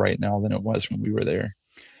worse right now than it was when we were there.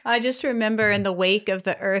 I just remember in the wake of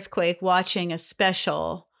the earthquake watching a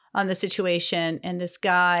special on the situation. And this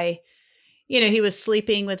guy, he was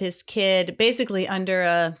sleeping with his kid basically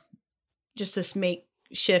under just this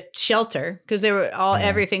makeshift shelter, because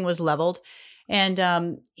everything was leveled.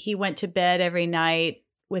 And he went to bed every night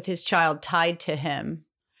with his child tied to him,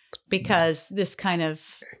 because this kind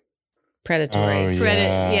of predatory,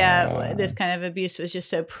 this kind of abuse was just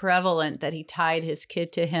so prevalent that he tied his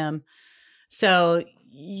kid to him. So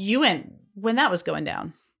you went when that was going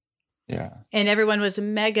down. Yeah. And everyone was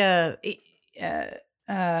mega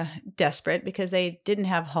desperate because they didn't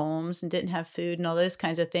have homes and didn't have food and all those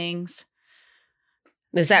kinds of things.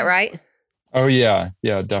 Is that right? Oh yeah,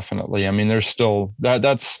 definitely. There's still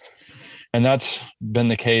that's been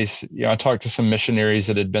the case. I talked to some missionaries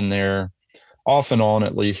that had been there off and on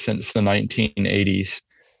at least since the 1980s,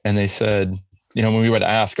 and they said, when we would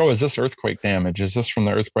ask, "Oh, is this earthquake damage? Is this from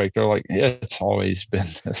the earthquake?" They're like, "It's always been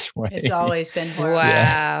this way. It's always been horrible."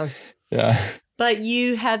 Wow. Yeah. But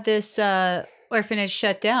you had this orphanage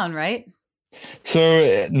shut down, right?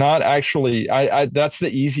 So not actually, I that's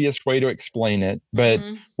the easiest way to explain it. But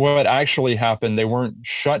what actually happened, they weren't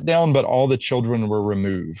shut down, but all the children were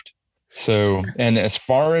removed. So, and as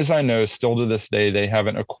far as I know, still to this day, they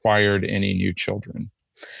haven't acquired any new children.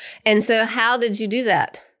 And so how did you do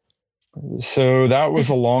that? So that was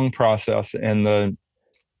a long process. And the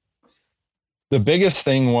biggest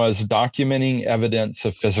thing was documenting evidence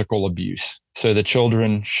of physical abuse. So the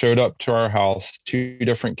children showed up to our house, 2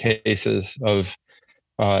 different cases of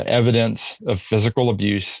evidence of physical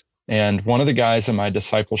abuse. And one of the guys in my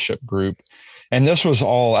discipleship group, and this was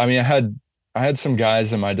all, I had some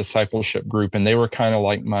guys in my discipleship group, and they were kind of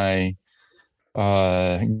like my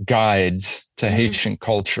guides to Haitian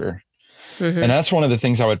culture. Mm-hmm. And that's one of the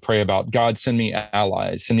things I would pray about. God, send me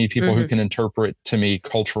allies, send me people who can interpret to me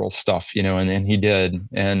cultural stuff, and he did.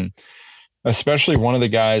 And especially one of the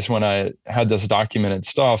guys, when I had this documented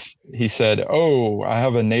stuff, he said, "Oh, I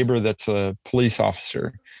have a neighbor that's a police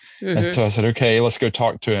officer." And so I said, "Okay, let's go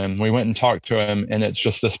talk to him." We went and talked to him, and it's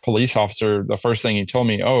just this police officer. The first thing he told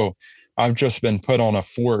me, "Oh, I've just been put on a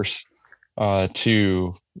force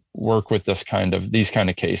to work with these kind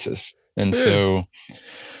of cases." And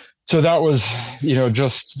so that was,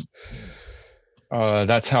 just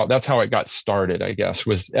that's how it got started, I guess,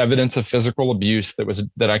 was evidence of physical abuse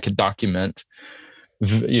that I could document,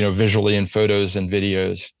 visually in photos and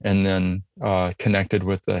videos, and then connected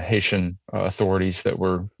with the Haitian authorities that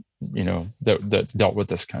were, that dealt with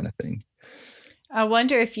this kind of thing. I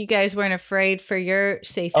wonder if you guys weren't afraid for your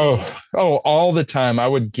safety. Oh, all the time. I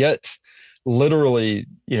would get literally,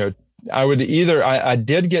 I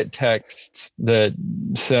did get texts that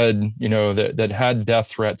said, that had death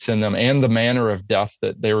threats in them and the manner of death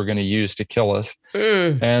that they were going to use to kill us.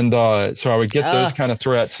 And so I would get those kind of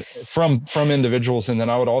threats from individuals. And then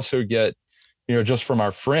I would also get, just from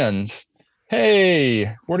our friends,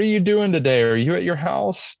 "Hey, what are you doing today? Are you at your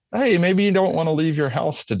house? Hey, maybe you don't want to leave your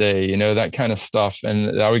house today," that kind of stuff.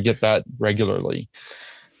 And I would get that regularly.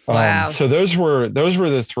 Wow. So those were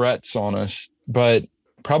the threats on us. But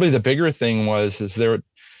probably the bigger thing the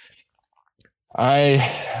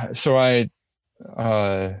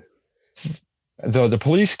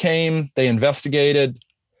police came, they investigated,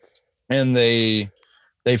 and they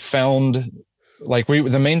found,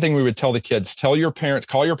 the main thing we would tell the kids: call your parents,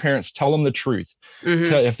 tell them the truth.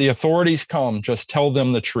 If the authorities come, just tell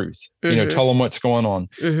them the truth. Tell them what's going on.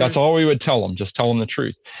 That's all we would tell them. Just tell them the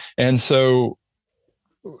truth. And so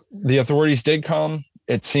the authorities did come.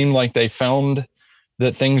 It seemed like they found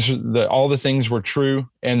that all the things were true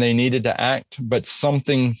and they needed to act, but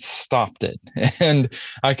something stopped it. And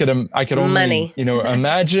I could only,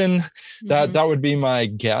 imagine that would be my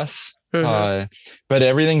guess. But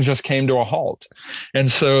everything just came to a halt.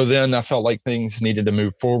 And so then I felt like things needed to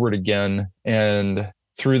move forward again. And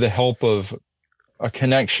through the help of a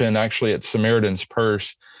connection, actually at Samaritan's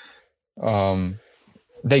Purse,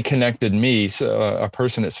 they connected me. So a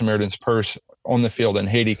person at Samaritan's Purse on the field in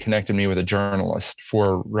Haiti connected me with a journalist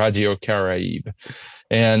for Radio Caraïbe.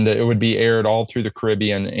 And it would be aired all through the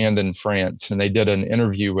Caribbean and in France. And they did an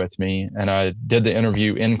interview with me, and I did the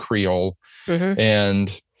interview in Creole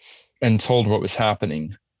and told what was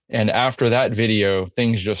happening. And after that video,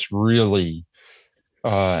 things just really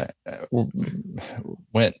went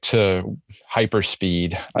to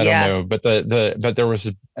hyperspeed. I don't know, but but there was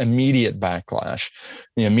an immediate backlash.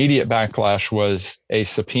 The immediate backlash was a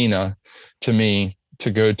subpoena to me to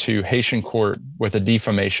go to Haitian court with a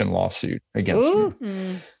defamation lawsuit against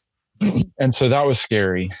me. And so that was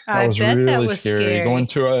scary. That was really scary. Going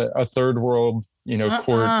to a third world,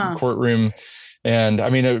 courtroom. And I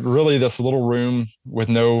mean, this little room with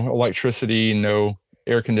no electricity, no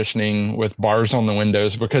air conditioning, with bars on the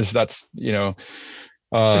windows, because that's,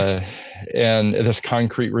 and this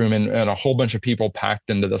concrete room, and a whole bunch of people packed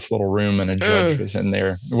into this little room, and a judge was in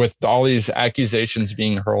there with all these accusations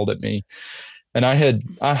being hurled at me. And I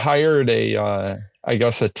hired a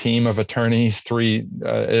team of attorneys,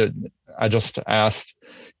 I just asked,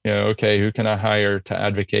 okay, who can I hire to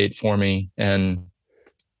advocate for me? And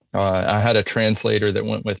I had a translator that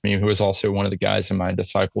went with me, who was also one of the guys in my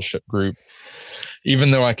discipleship group.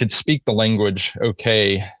 Even though I could speak the language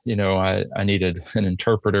okay, I needed an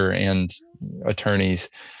interpreter and attorneys.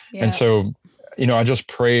 Yeah. And so, I just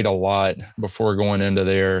prayed a lot before going into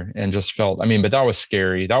there, and just felt, but that was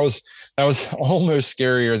scary. That was almost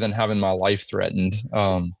scarier than having my life threatened.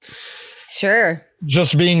 Sure.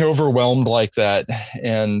 Just being overwhelmed like that.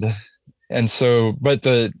 And so, but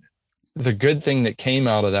the good thing that came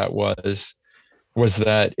out of that was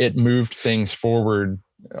that it moved things forward.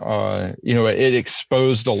 It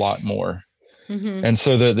exposed a lot more. And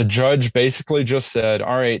so the judge basically just said,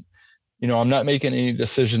 all right, I'm not making any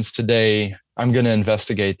decisions today. I'm going to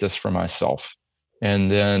investigate this for myself.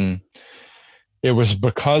 And then it was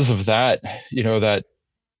because of that, that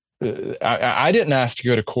I didn't ask to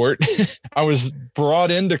go to court. I was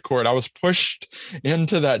brought into court. I was pushed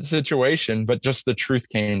into that situation, but just the truth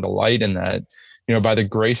came to light in that, by the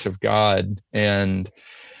grace of God. And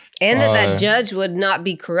that judge would not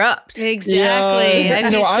be corrupt. Exactly.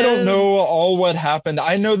 Yeah, I don't know all what happened.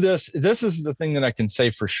 I know this is the thing that I can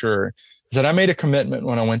say for sure, is that I made a commitment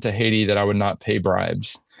when I went to Haiti that I would not pay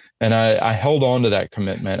bribes. And I held on to that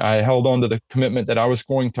commitment. I held on to the commitment that I was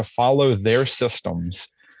going to follow their systems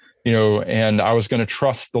and I was going to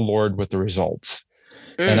trust the Lord with the results.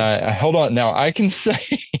 And I held on. Now I can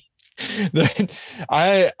say that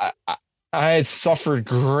I suffered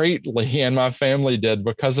greatly, and my family did,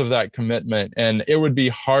 because of that commitment. And it would be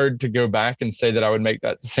hard to go back and say that I would make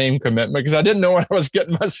that same commitment, because I didn't know what I was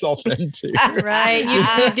getting myself into. Right.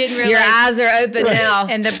 You didn't realize. Your eyes are open now.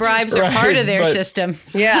 And the bribes are part of their system.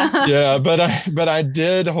 Yeah. Yeah. But I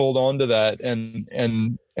did hold on to that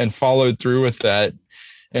and followed through with that.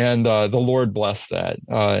 And the Lord blessed that.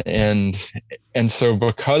 And so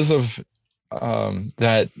because of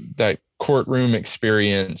that courtroom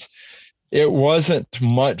experience, it wasn't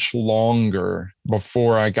much longer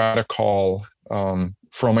before I got a call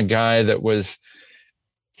from a guy who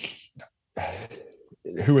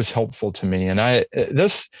was helpful to me. And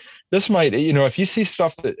this might, if you see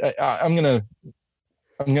stuff that I'm going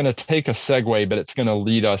to take a segue, but it's going to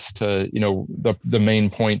lead us to, the main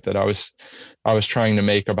point that I was trying to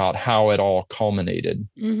make about how it all culminated.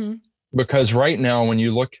 Mm-hmm. Because right now, when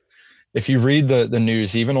you look, if you read the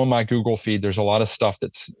news, even on my Google feed, there's a lot of stuff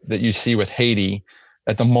that you see with Haiti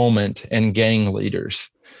at the moment and gang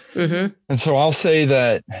leaders. Mm-hmm. And so I'll say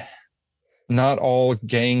that not all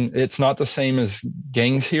it's not the same as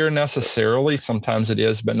gangs here necessarily. Sometimes it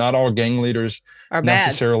is, but not all gang leaders are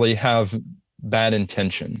necessarily have bad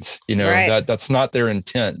intentions. Right. That's not their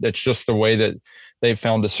intent. That's just the way that they've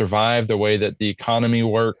found to survive, the way that the economy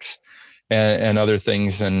works, and other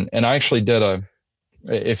things. And I actually did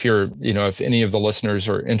if any of the listeners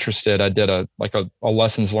are interested, I did a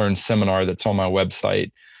lessons learned seminar that's on my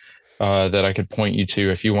website that I could point you to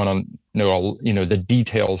if you want to know, the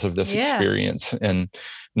details of this experience and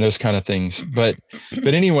those kind of things. But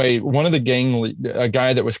anyway, one of a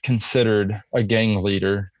guy that was considered a gang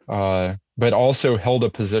leader, but also held a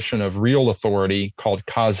position of real authority called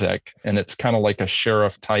Kazek, and it's kind of like a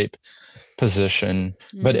sheriff type position,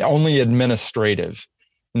 but only administrative.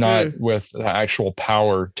 Not with the actual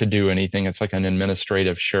power to do anything. It's like an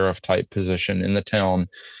administrative sheriff type position in the town.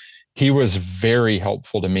 He was very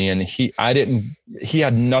helpful to me, and he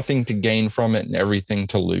had nothing to gain from it and everything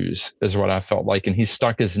to lose, is what I felt like. And he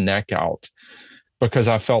stuck his neck out because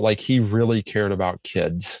I felt like he really cared about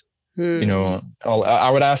kids. I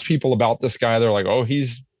would ask people about this guy. They're like, oh,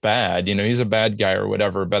 he's bad. He's a bad guy or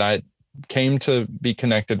whatever. But I came to be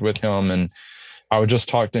connected with him, and I would just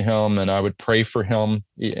talk to him, and I would pray for him,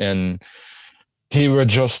 and he would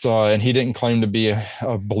just, and he didn't claim to be a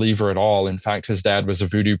believer at all. In fact, his dad was a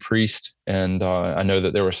voodoo priest. And I know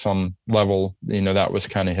that there was some level, that was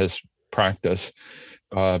kind of his practice.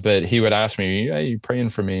 But he would ask me, "Are you praying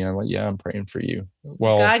for me?" I'm like, "Yeah, I'm praying for you."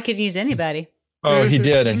 Well, God could use anybody. Oh, he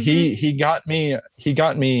did. And he got me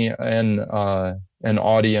an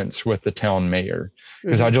audience with the town mayor,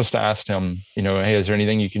 because I just asked him, hey, is there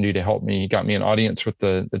anything you can do to help me? He got me an audience with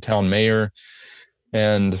the town mayor.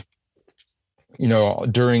 And,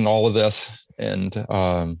 during all of this, and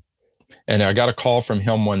I got a call from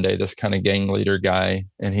him one day, this kind of gang leader guy,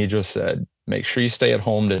 and he just said, make sure you stay at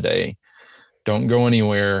home today. Don't go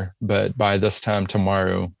anywhere. But by this time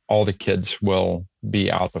tomorrow, all the kids will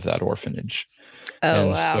be out of that orphanage. Oh,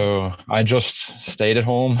 and wow. So I just stayed at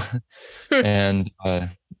home and,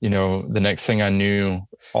 the next thing I knew,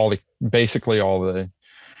 it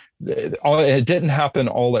didn't happen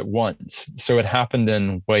all at once. So it happened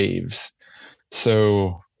in waves.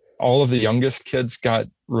 So all of the youngest kids got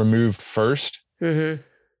removed first. Mm-hmm.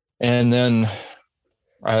 And then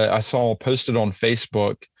I saw posted on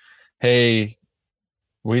Facebook, hey,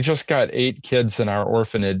 we just got 8 kids in our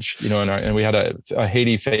orphanage, and we had a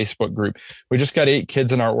Haiti Facebook group. We just got 8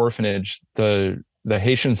 kids in our orphanage. The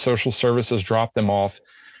Haitian Social Services dropped them off.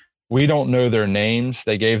 We don't know their names.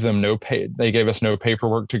 They gave them they gave us no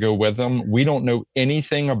paperwork to go with them. We don't know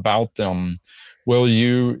anything about them. Will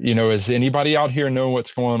you, does anybody out here know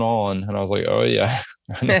what's going on? And I was like, oh yeah,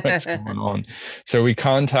 I know what's going on. So we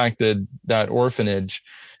contacted that orphanage,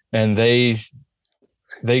 and they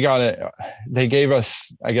gave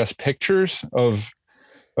us, I guess, pictures of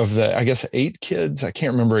the 8 kids. I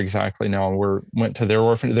can't remember exactly now. Went to their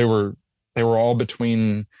orphanage. They were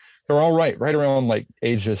all right around like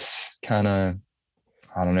ages kind of,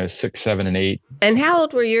 I don't know, 6, 7, and 8. And how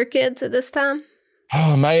old were your kids at this time?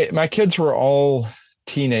 Oh, my kids were all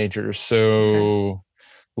teenagers. So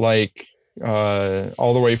like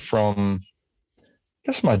all the way from, I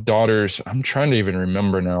guess my daughters, I'm trying to even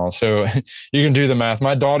remember now. So you can do the math.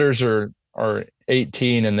 My daughters are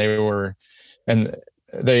 18 and they're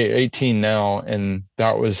 18 now. And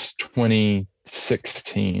that was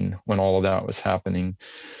 2016 when all of that was happening.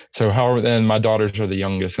 So however, then my daughters are the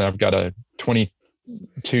youngest, and I've got a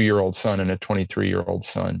 22-year-old son and a 23-year-old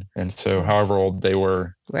son. And so however old they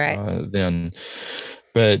were then,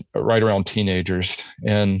 but right around teenagers.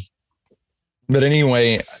 But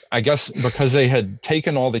anyway, I guess because they had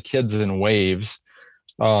taken all the kids in waves,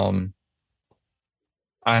 I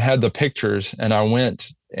had the pictures, and I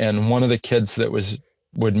went, and one of the kids that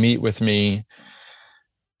would meet with me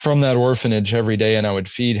from that orphanage every day, and I would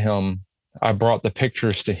feed him, I brought the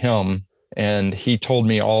pictures to him, and he told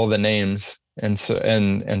me all the names. And so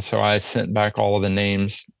I sent back all of the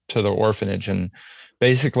names to the orphanage, and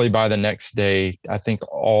basically by the next day, I think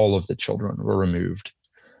all of the children were removed.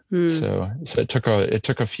 So it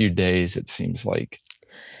took a few days, it seems like.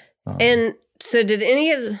 And so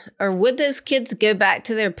would those kids go back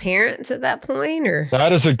to their parents at that point, or?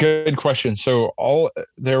 That is a good question. So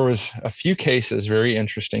there was a few cases, very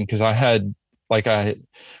interesting, because I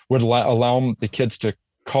would allow the kids to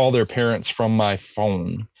call their parents from my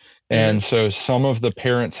phone. And so some of the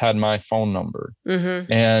parents had my phone number,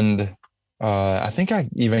 and I think I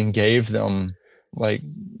even gave them like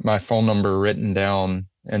my phone number written down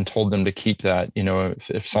and told them to keep that,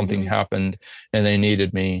 if something happened and they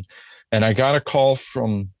needed me. And I got a call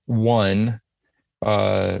from one,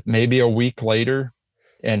 maybe a week later,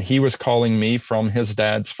 and he was calling me from his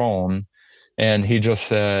dad's phone. And he just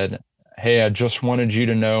said, "Hey, I just wanted you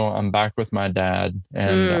to know I'm back with my dad,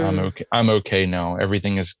 and I'm okay. I'm okay now.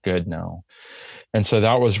 Everything is good now." And so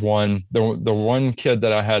that was one, the one kid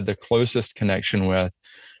that I had the closest connection with,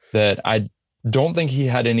 that I don't think he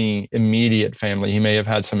had any immediate family. He may have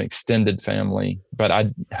had some extended family, but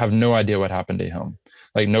I have no idea what happened to him.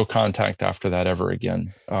 Like no contact after that ever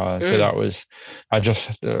again. So that was, I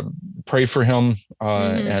just pray for him,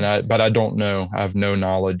 but I don't know. I have no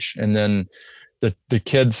knowledge. And then the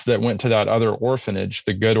kids that went to that other orphanage,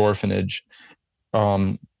 the good orphanage,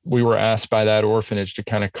 we were asked by that orphanage to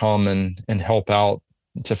kind of come and help out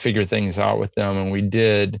to figure things out with them, and we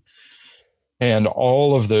did. And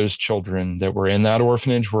all of those children that were in that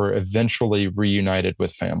orphanage were eventually reunited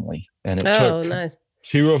with family. And it took nice.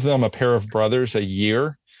 Two of them, a pair of brothers, a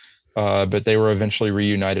year, but they were eventually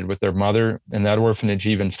reunited with their mother. And that orphanage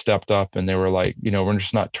even stepped up, and they were like, we're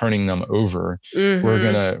just not turning them over.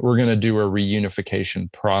 We're gonna do a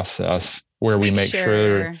reunification process where we make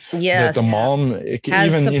sure that the mom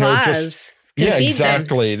has supplies.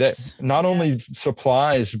 Exactly. That not only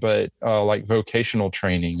supplies, but like vocational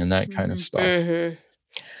training and that kind of stuff.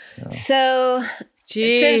 So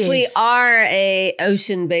since we are a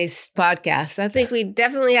ocean-based podcast, I think we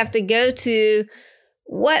definitely have to go to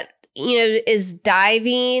what, is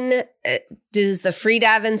diving. Does the free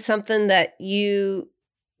diving something that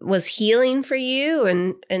was healing for you?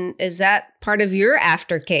 And is that part of your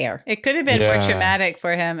aftercare? It could have been more traumatic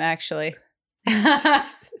for him, actually.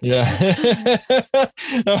 Yeah.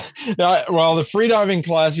 Well, the freediving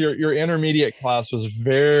class, your intermediate class, was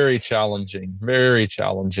very challenging.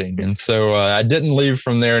 And so I didn't leave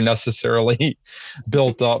from there necessarily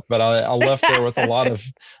built up, but I left there with a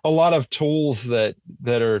lot of tools that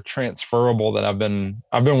are transferable that I've been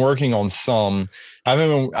working on some. My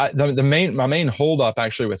main holdup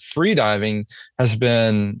actually with freediving has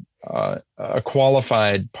been a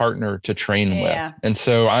qualified partner to train with. And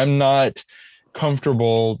so I'm not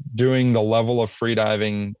comfortable doing the level of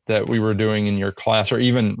freediving that we were doing in your class, or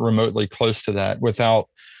even remotely close to that, without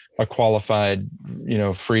a qualified,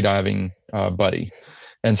 freediving buddy.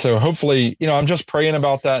 And so hopefully, I'm just praying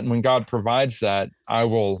about that. And when God provides that, I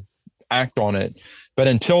will act on it. But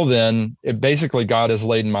until then, basically God has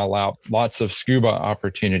laid in my lap lots of scuba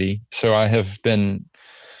opportunity. So I have been,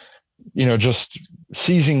 just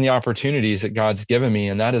seizing the opportunities that God's given me.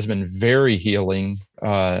 And that has been very healing.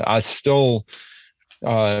 I still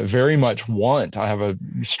very much I have a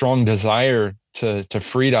strong desire to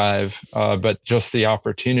freedive, but just the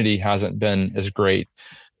opportunity hasn't been as great.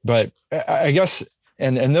 But I guess,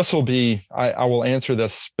 and this will be, I will answer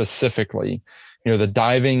this specifically, the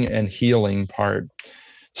diving and healing part.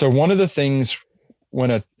 So one of the things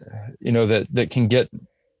that can get,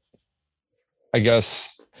 I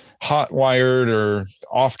guess, hot wired or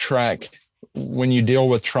off track when you deal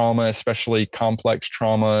with trauma, especially complex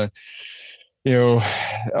trauma,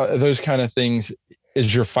 those kind of things,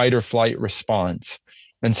 is your fight or flight response.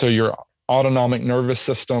 And so your autonomic nervous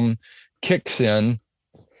system kicks in,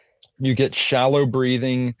 you get shallow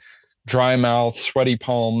breathing, dry mouth, sweaty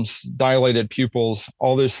palms, dilated pupils,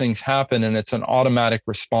 all those things happen, and it's an automatic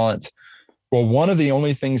response. Well, one of the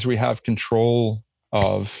only things we have control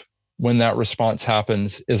of when that response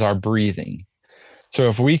happens is our breathing. So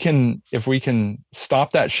if we can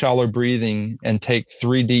stop that shallow breathing and take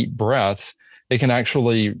 3 deep breaths, it can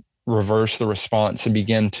actually reverse the response and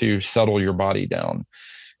begin to settle your body down.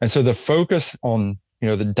 And so the focus on,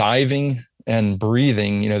 the diving and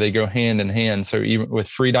breathing, they go hand in hand. So even with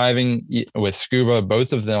free diving, with scuba,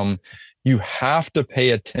 both of them, you have to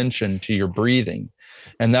pay attention to your breathing.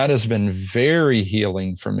 And that has been very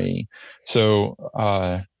healing for me. So,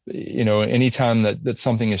 anytime that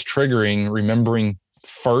something is triggering, remembering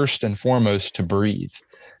first and foremost to breathe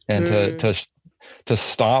and to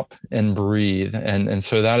stop and breathe. And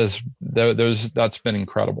so that's been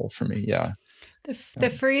incredible for me. Yeah. The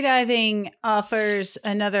freediving offers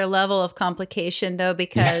another level of complication though,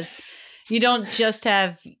 because you don't just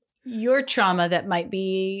have your trauma that might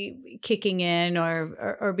be kicking in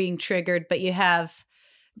or being triggered, but you have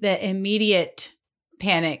the immediate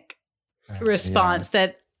panic response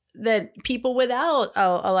that people without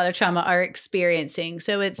a lot of trauma are experiencing.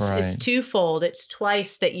 So it's twofold. It's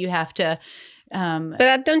twice that you have to.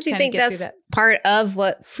 But don't you think that's part of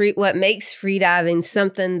what makes freediving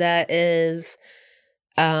something that is,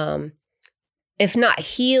 if not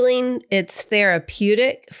healing, it's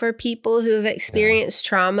therapeutic for people who have experienced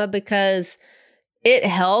trauma, because it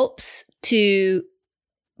helps to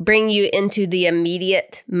bring you into the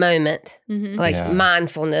immediate moment,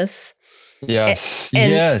 mindfulness. Yes.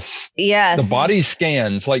 Yes. The body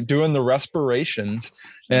scans, like doing the respirations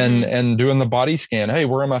and doing the body scan. Hey,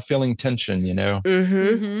 where am I feeling tension?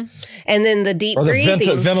 And then the deep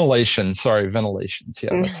breathing. Ventilation. Sorry, ventilations.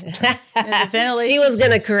 Yeah. She was going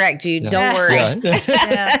to correct you. Don't worry.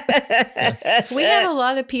 We have a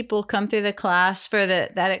lot of people come through the class for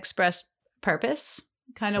that express purpose.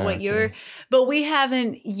 Kind of but we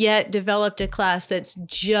haven't yet developed a class that's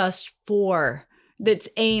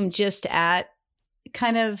aimed just at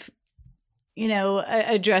kind of,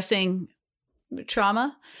 addressing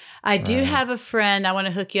trauma. I do have a friend I want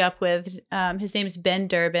to hook you up with. His name's Ben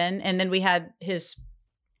Durbin. And then we had his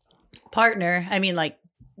partner,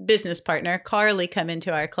 business partner, Carly, come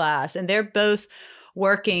into our class. And they're both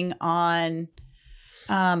working on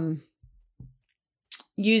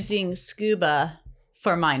using scuba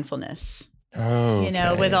for mindfulness,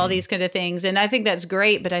 with all these kinds of things. And I think that's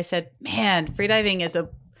great. But I said, man, freediving is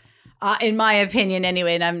in my opinion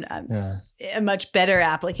anyway, and I'm a much better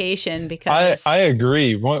application because I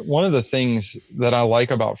agree. One of the things that I like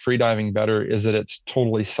about freediving better is that it's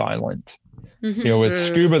totally silent. With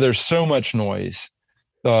scuba, there's so much noise,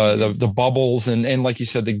 the bubbles and like you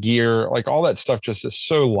said, the gear, like all that stuff just is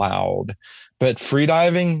so loud. But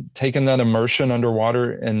freediving, taking that immersion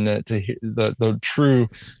underwater and the true,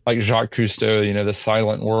 like Jacques Cousteau, the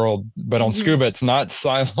silent world. But on scuba, it's not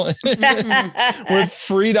silent. With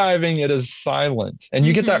freediving, it is silent, and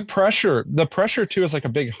you get that pressure. The pressure too is like a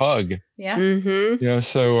big hug. Yeah.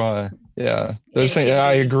 So those things.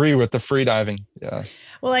 I agree with the freediving. Yeah.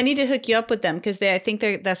 Well, I need to hook you up with them because I think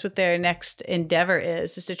that's what their next endeavor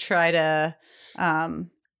is to try to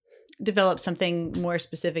develop something more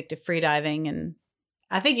specific to freediving. And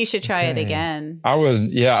I think you should try it again. I would.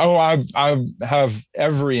 Yeah. Oh, I have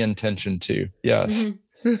every intention to. Yes.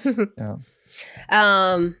 Yeah.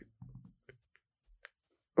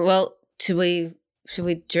 Well, should we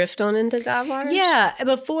drift on into God Waters? Yeah.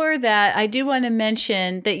 Before that, I do want to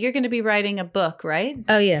mention that you're going to be writing a book, right?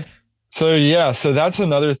 Oh, yeah. So that's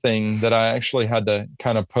another thing that I actually had to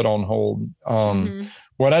kind of put on hold.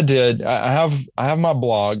 What I did, I have my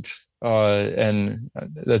blogs, and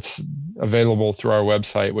that's available through our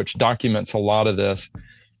website, which documents a lot of this.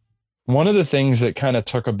 One of the things that kind of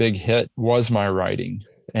took a big hit was my writing,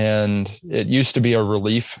 and it used to be a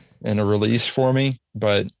relief and a release for me,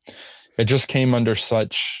 but it just came under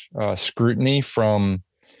such scrutiny from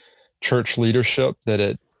church leadership that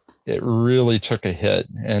it really took a hit.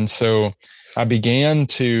 And so I began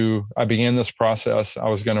this process. I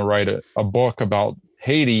was going to write a book about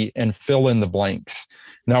Haiti and fill in the blanks.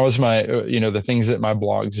 And that was my, the things that my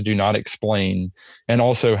blogs do not explain, and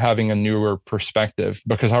also having a newer perspective,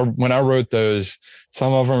 because when I wrote those,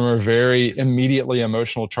 some of them are very immediately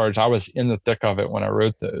emotional charged. I was in the thick of it when I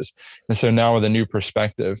wrote those. And so now with a new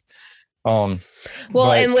perspective, and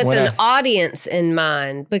with an audience in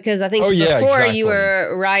mind, because I think before you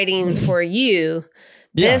were writing for you,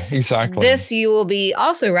 this you will be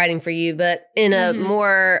also writing for you, but in a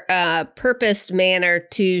more purposed manner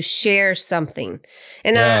to share something.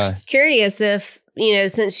 And I'm curious if,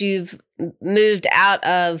 since you've moved out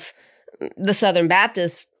of the Southern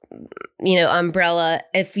Baptist, umbrella,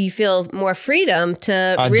 if you feel more freedom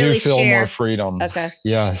to really share. I do feel more freedom. Okay.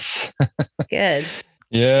 Yes. Good.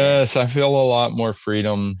 Yes, I feel a lot more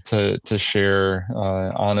freedom to share,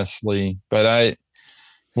 honestly. But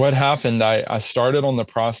what happened, I started on the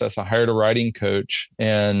process. I hired a writing coach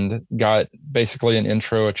and got basically an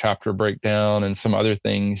intro, a chapter breakdown, and some other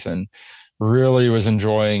things, and really was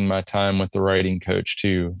enjoying my time with the writing coach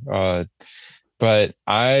too. But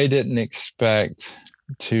I didn't expect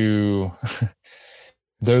to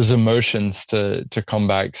those emotions to come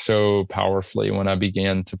back so powerfully when I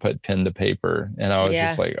began to put pen to paper. And I was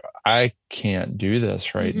just like, I can't do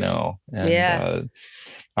this right now. And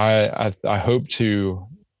I hope to.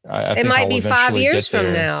 I think might I'll be 5 years get there.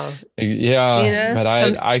 from now. Yeah, you know, but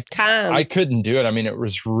time. I couldn't do it. I mean, it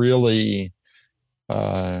was really,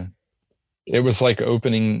 it was like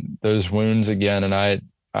opening those wounds again, and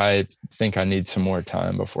I think I need some more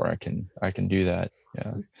time before I can do that.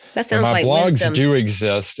 Yeah, that sounds my like blogs wisdom. do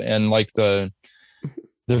exist, and like the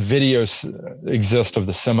videos exist of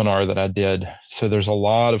the seminar that I did. So there's a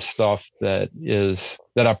lot of stuff that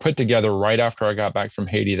I put together right after I got back from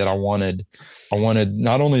Haiti that I wanted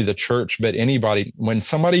not only the church, but anybody. When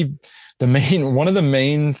somebody, one of the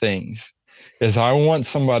main things is I want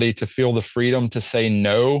somebody to feel the freedom to say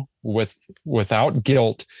no without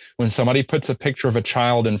guilt. When somebody puts a picture of a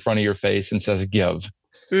child in front of your face and says, give,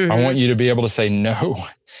 I want you to be able to say no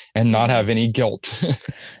and not have any guilt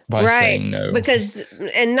by saying no.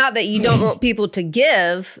 And not that you don't want people to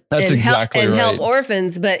give and help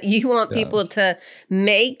orphans, but you want people to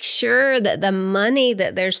make sure that the money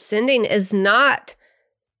that they're sending is not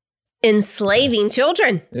enslaving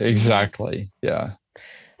children. Exactly. Yeah.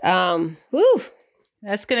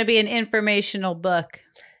 That's going to be an informational book.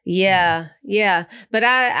 Yeah. Yeah. But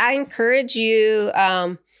I encourage you,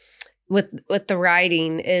 with the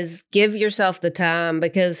writing is give yourself the time,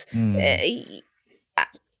 because I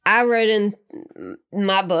wrote in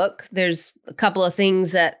my book, there's a couple of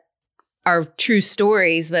things that are true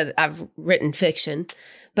stories, but I've written fiction,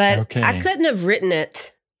 but I couldn't have written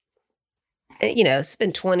it, it's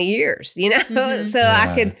been 20 years, so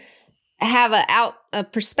I could have a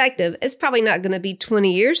perspective. It's probably not going to be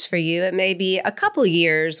 20 years for you. It may be a couple of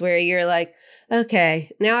years where you're like, okay,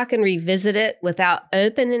 now I can revisit it without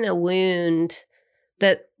opening a wound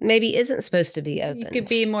that maybe isn't supposed to be opened. You could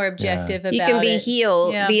be more objective about it. You can be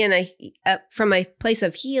healed, be from a place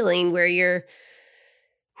of healing where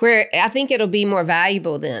I think it'll be more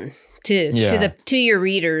valuable then to your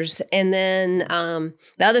readers. And then the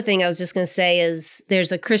other thing I was just going to say is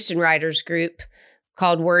there's a Christian writers group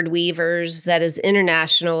called Word Weavers that is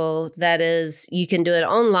international. That is, you can do it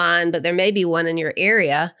online, but there may be one in your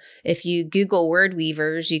area. If you Google Word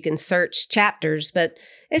Weavers, you can search chapters, but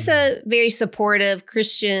it's a very supportive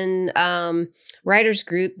Christian writers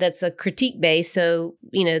group that's a critique base. So,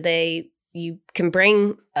 you can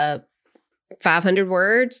bring 500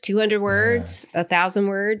 words, 200 words, 1,000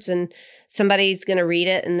 words, and somebody's going to read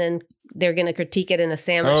it and then they're going to critique it in a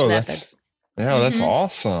sandwich method. That's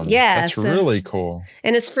awesome. Yeah. That's really cool.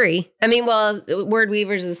 And it's free. I mean, Word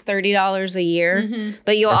Weavers is $30 a year,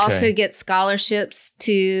 but you'll also get scholarships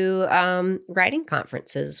to writing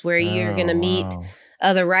conferences where you're going to meet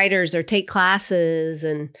other writers or take classes.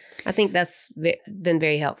 And I think that's been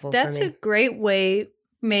very helpful for me. That's a great way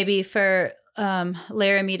maybe for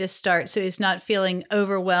Laramie to start, so he's not feeling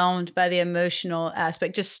overwhelmed by the emotional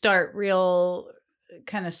aspect. Just start real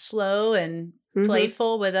kind of slow and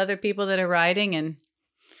playful with other people that are writing, and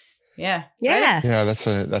that's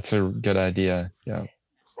a good idea. Yeah.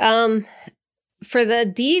 For the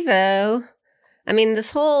Devo, I mean,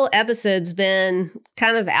 this whole episode's been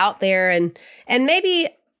kind of out there and maybe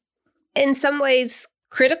in some ways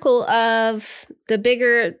critical of the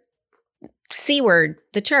bigger C word,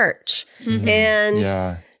 the church.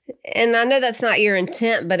 And I know that's not your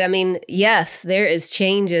intent, but I mean, yes, there is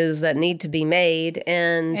changes that need to be made.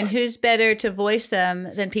 And who's better to voice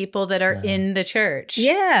them than people that are in the church?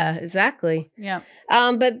 Yeah, exactly. Yeah.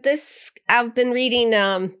 But I've been reading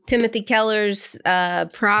Timothy Keller's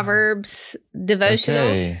Proverbs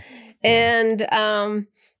devotional. And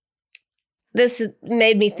this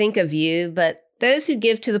made me think of you, but those who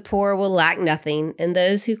give to the poor will lack nothing, and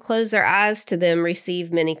those who close their eyes to them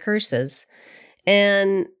receive many curses.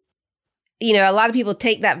 And a lot of people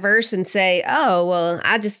take that verse and say, oh, well,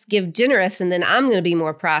 I just give generous and then I'm going to be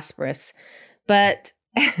more prosperous. But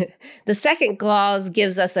the second clause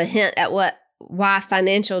gives us a hint at why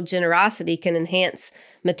financial generosity can enhance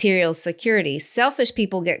material security. Selfish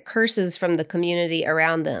people get curses from the community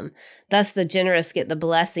around them. Thus, the generous get the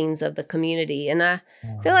blessings of the community. And I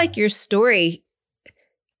feel like your story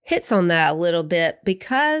hits on that a little bit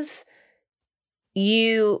because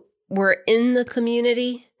you were in the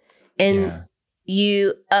community and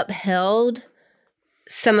you upheld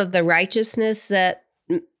some of the righteousness that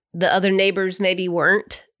the other neighbors maybe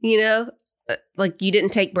weren't, like you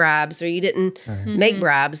didn't take bribes or you didn't make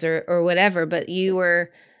bribes or whatever, but you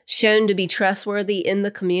were shown to be trustworthy in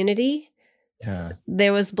the community. Yeah.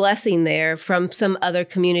 There was blessing there from some other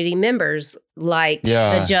community members, like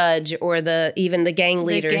the judge or even the gang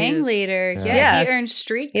leader. The gang leader. Yeah. He earned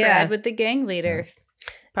street cred with the gang leader,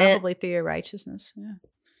 probably through your righteousness. Yeah.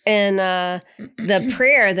 And the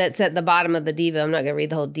prayer that's at the bottom of the Devo, I'm not going to read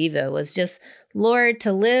the whole Devo, was just, Lord,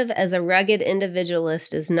 to live as a rugged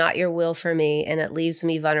individualist is not your will for me, and it leaves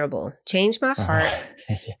me vulnerable. Change my heart.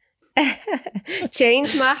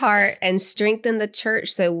 Change my heart and strengthen the church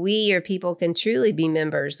so we, your people, can truly be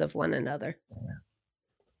members of one another.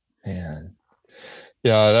 Man.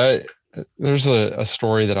 There's a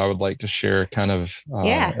story that I would like to share kind of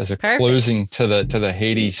as a closing to the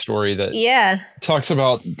Haiti story that talks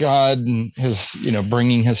about God and his,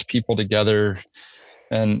 bringing his people together.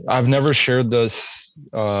 And I've never shared this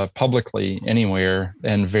publicly anywhere,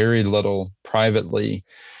 and very little privately.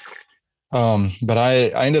 But I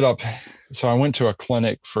ended up, so I went to a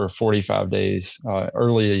clinic for 45 days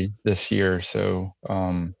early this year. So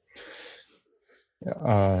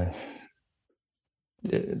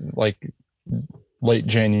like late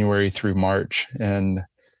January through March. And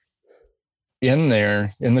in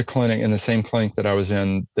the clinic, in the same clinic that I was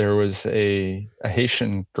in, there was a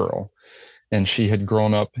Haitian girl, and she had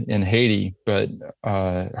grown up in Haiti, but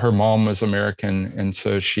her mom was American. And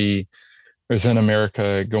so she was in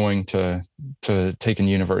America going to taking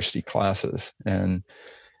university classes.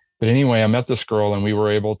 But anyway, I met this girl and we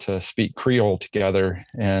were able to speak Creole together,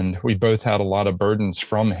 and we both had a lot of burdens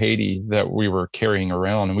from Haiti that we were carrying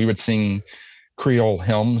around, and we would sing Creole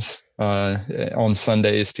hymns on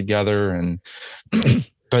Sundays together. And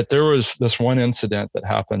but there was this one incident that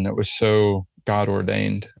happened that was so God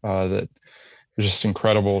ordained that was just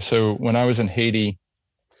incredible. So when I was in Haiti,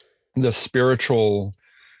 the spiritual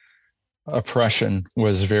oppression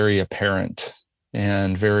was very apparent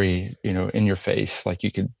and very, in your face, like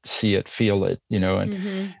you could see it, feel it,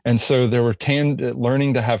 and so there were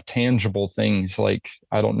learning to have tangible things, like,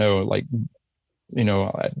 I don't know, like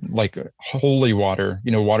holy water,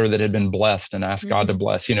 water that had been blessed, and ask God to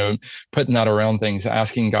bless, putting that around things,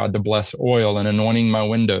 asking God to bless oil and anointing my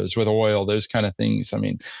windows with oil, those kind of things. I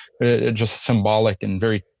mean, it just symbolic and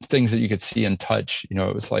very things that you could see and touch,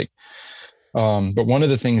 it was like, but one of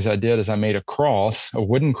the things I did is I made a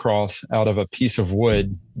wooden cross out of a piece of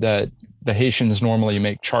wood that the Haitians normally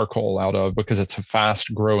make charcoal out of, because it's a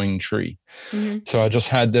fast growing tree. So I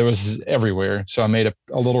just there was everywhere. So I made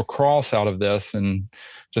a little cross out of this and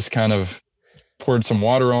just kind of poured some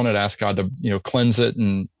water on it, asked God to, cleanse it,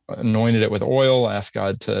 and anointed it with oil, asked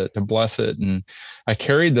God to bless it. And I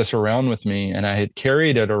carried this around with me, and I had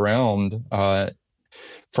carried it around,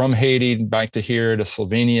 from Haiti back to here, to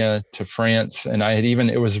Slovenia, to France. And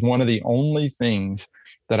it was one of the only things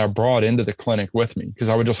that I brought into the clinic with me, because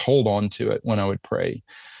I would just hold on to it when I would pray.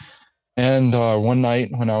 And one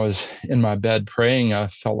night when I was in my bed praying, I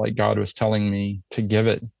felt like God was telling me to give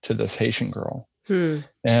it to this Haitian girl. And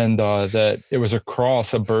that it was a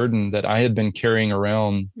cross, a burden that I had been carrying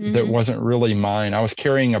around that wasn't really mine. I was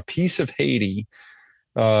carrying a piece of Haiti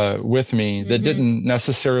with me that didn't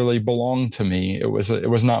necessarily belong to me. It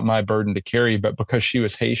was not my burden to carry, but because she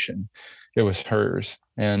was Haitian, it was hers.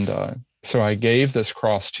 And so I gave this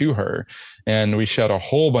cross to her, and we shed a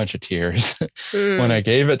whole bunch of tears when I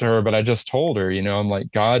gave it to her. But I just told her, I'm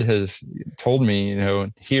like, God has told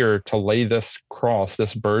me, here to lay this cross,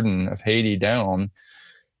 this burden of Haiti down,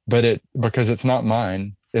 but because it's not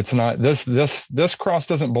mine. It's not this cross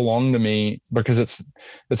doesn't belong to me, because it's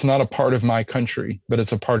not a part of my country, but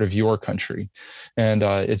it's a part of your country, and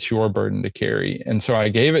it's your burden to carry. And so I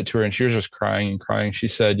gave it to her, and she was just crying and crying. She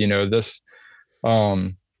said,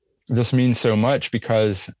 this means so much,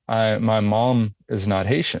 because my mom is not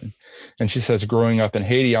Haitian, and she says, growing up in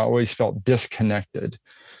Haiti, I always felt disconnected.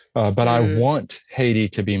 But I want Haiti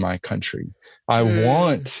to be my country. I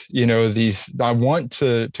want, I want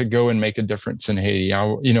to go and make a difference in Haiti.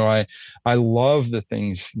 I love the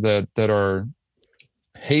things that are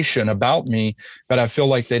Haitian about me, but I feel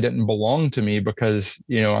like they didn't belong to me because,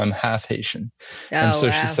 I'm half Haitian. And so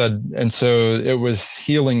she said, and so it was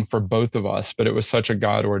healing for both of us, but it was such a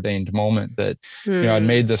God ordained moment that, I'd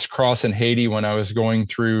made this cross in Haiti when I was going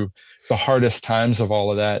through the hardest times of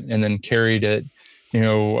all of that, and then carried it,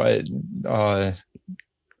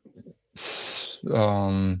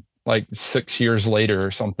 like 6 years later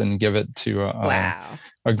or something, give it to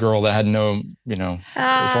a girl that had no,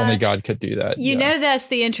 it's only God could do that. You know, that's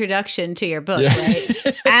the introduction to your book, Yeah.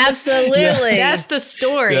 right? Absolutely. That's the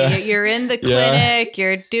story. Yeah. You're in the clinic,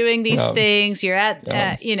 you're doing these Yeah. things, you're at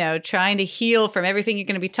trying to heal from everything you're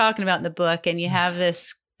going to be talking about in the book, and you have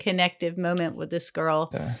this connective moment with this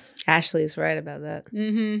girl. Yeah. Ashley's right about that.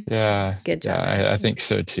 Mm-hmm. Yeah. Good job. Yeah, I think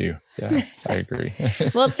so too. Yeah, I agree.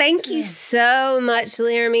 Well, thank you so much,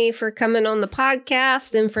 Laramie, for coming on the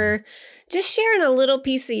podcast and for just sharing a little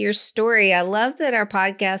piece of your story. I love that our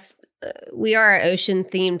podcast, we are an ocean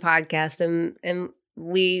themed podcast, and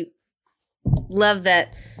we love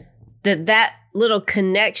that little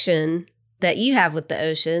connection that you have with the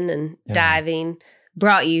ocean and diving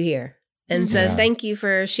brought you here. And so thank you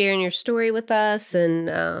for sharing your story with us.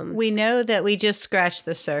 And we know that we just scratched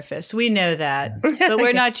the surface. We know that. But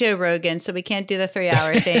we're not Joe Rogan, so we can't do the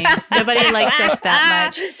 3-hour thing. Nobody likes us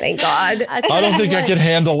that much. Thank God. I don't think I could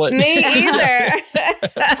handle it. Me either.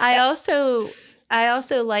 I also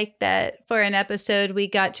like that for an episode we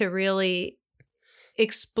got to really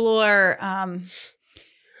explore our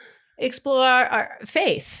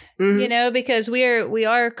faith, because we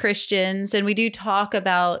are Christians, and we do talk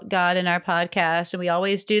about God in our podcast, and we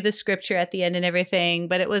always do the scripture at the end and everything,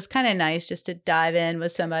 but it was kind of nice just to dive in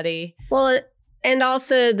with somebody. Well, and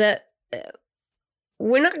also that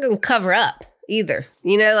we're not going to cover up either,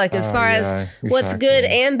 as far as what's good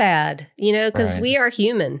and bad, because we are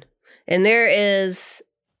human, and there is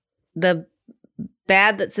the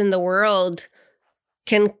bad that's in the world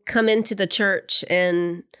can come into the church,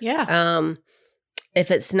 and if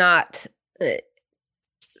it's not,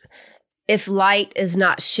 if light is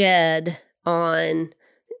not shed on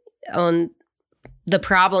the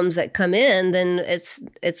problems that come in, then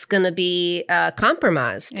it's going to be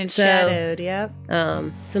compromised and shadowed.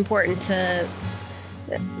 It's important to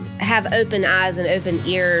have open eyes and open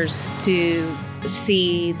ears to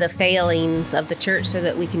see the failings of the church so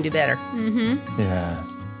that we can do better.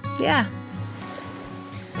 Yeah.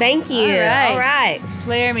 Thank you. All right.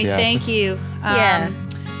 Laramie, thank you.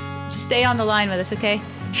 Just stay on the line with us, okay?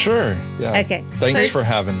 Sure. Yeah. Okay. Thanks for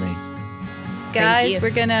having me. Guys, we're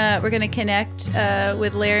gonna connect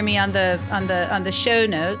with Laramie on the show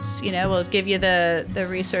notes. We'll give you the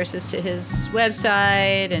resources to his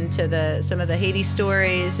website and to some of the Haiti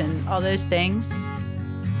stories and all those things.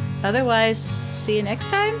 Otherwise, see you next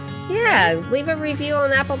time. Yeah, leave a review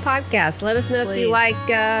on Apple Podcasts. Let us know if you like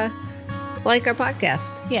our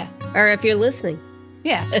podcast. Yeah. Or if you're listening.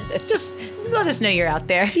 Yeah. Just let us know you're out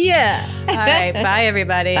there. Yeah. All right. Bye,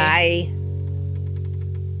 everybody. Bye.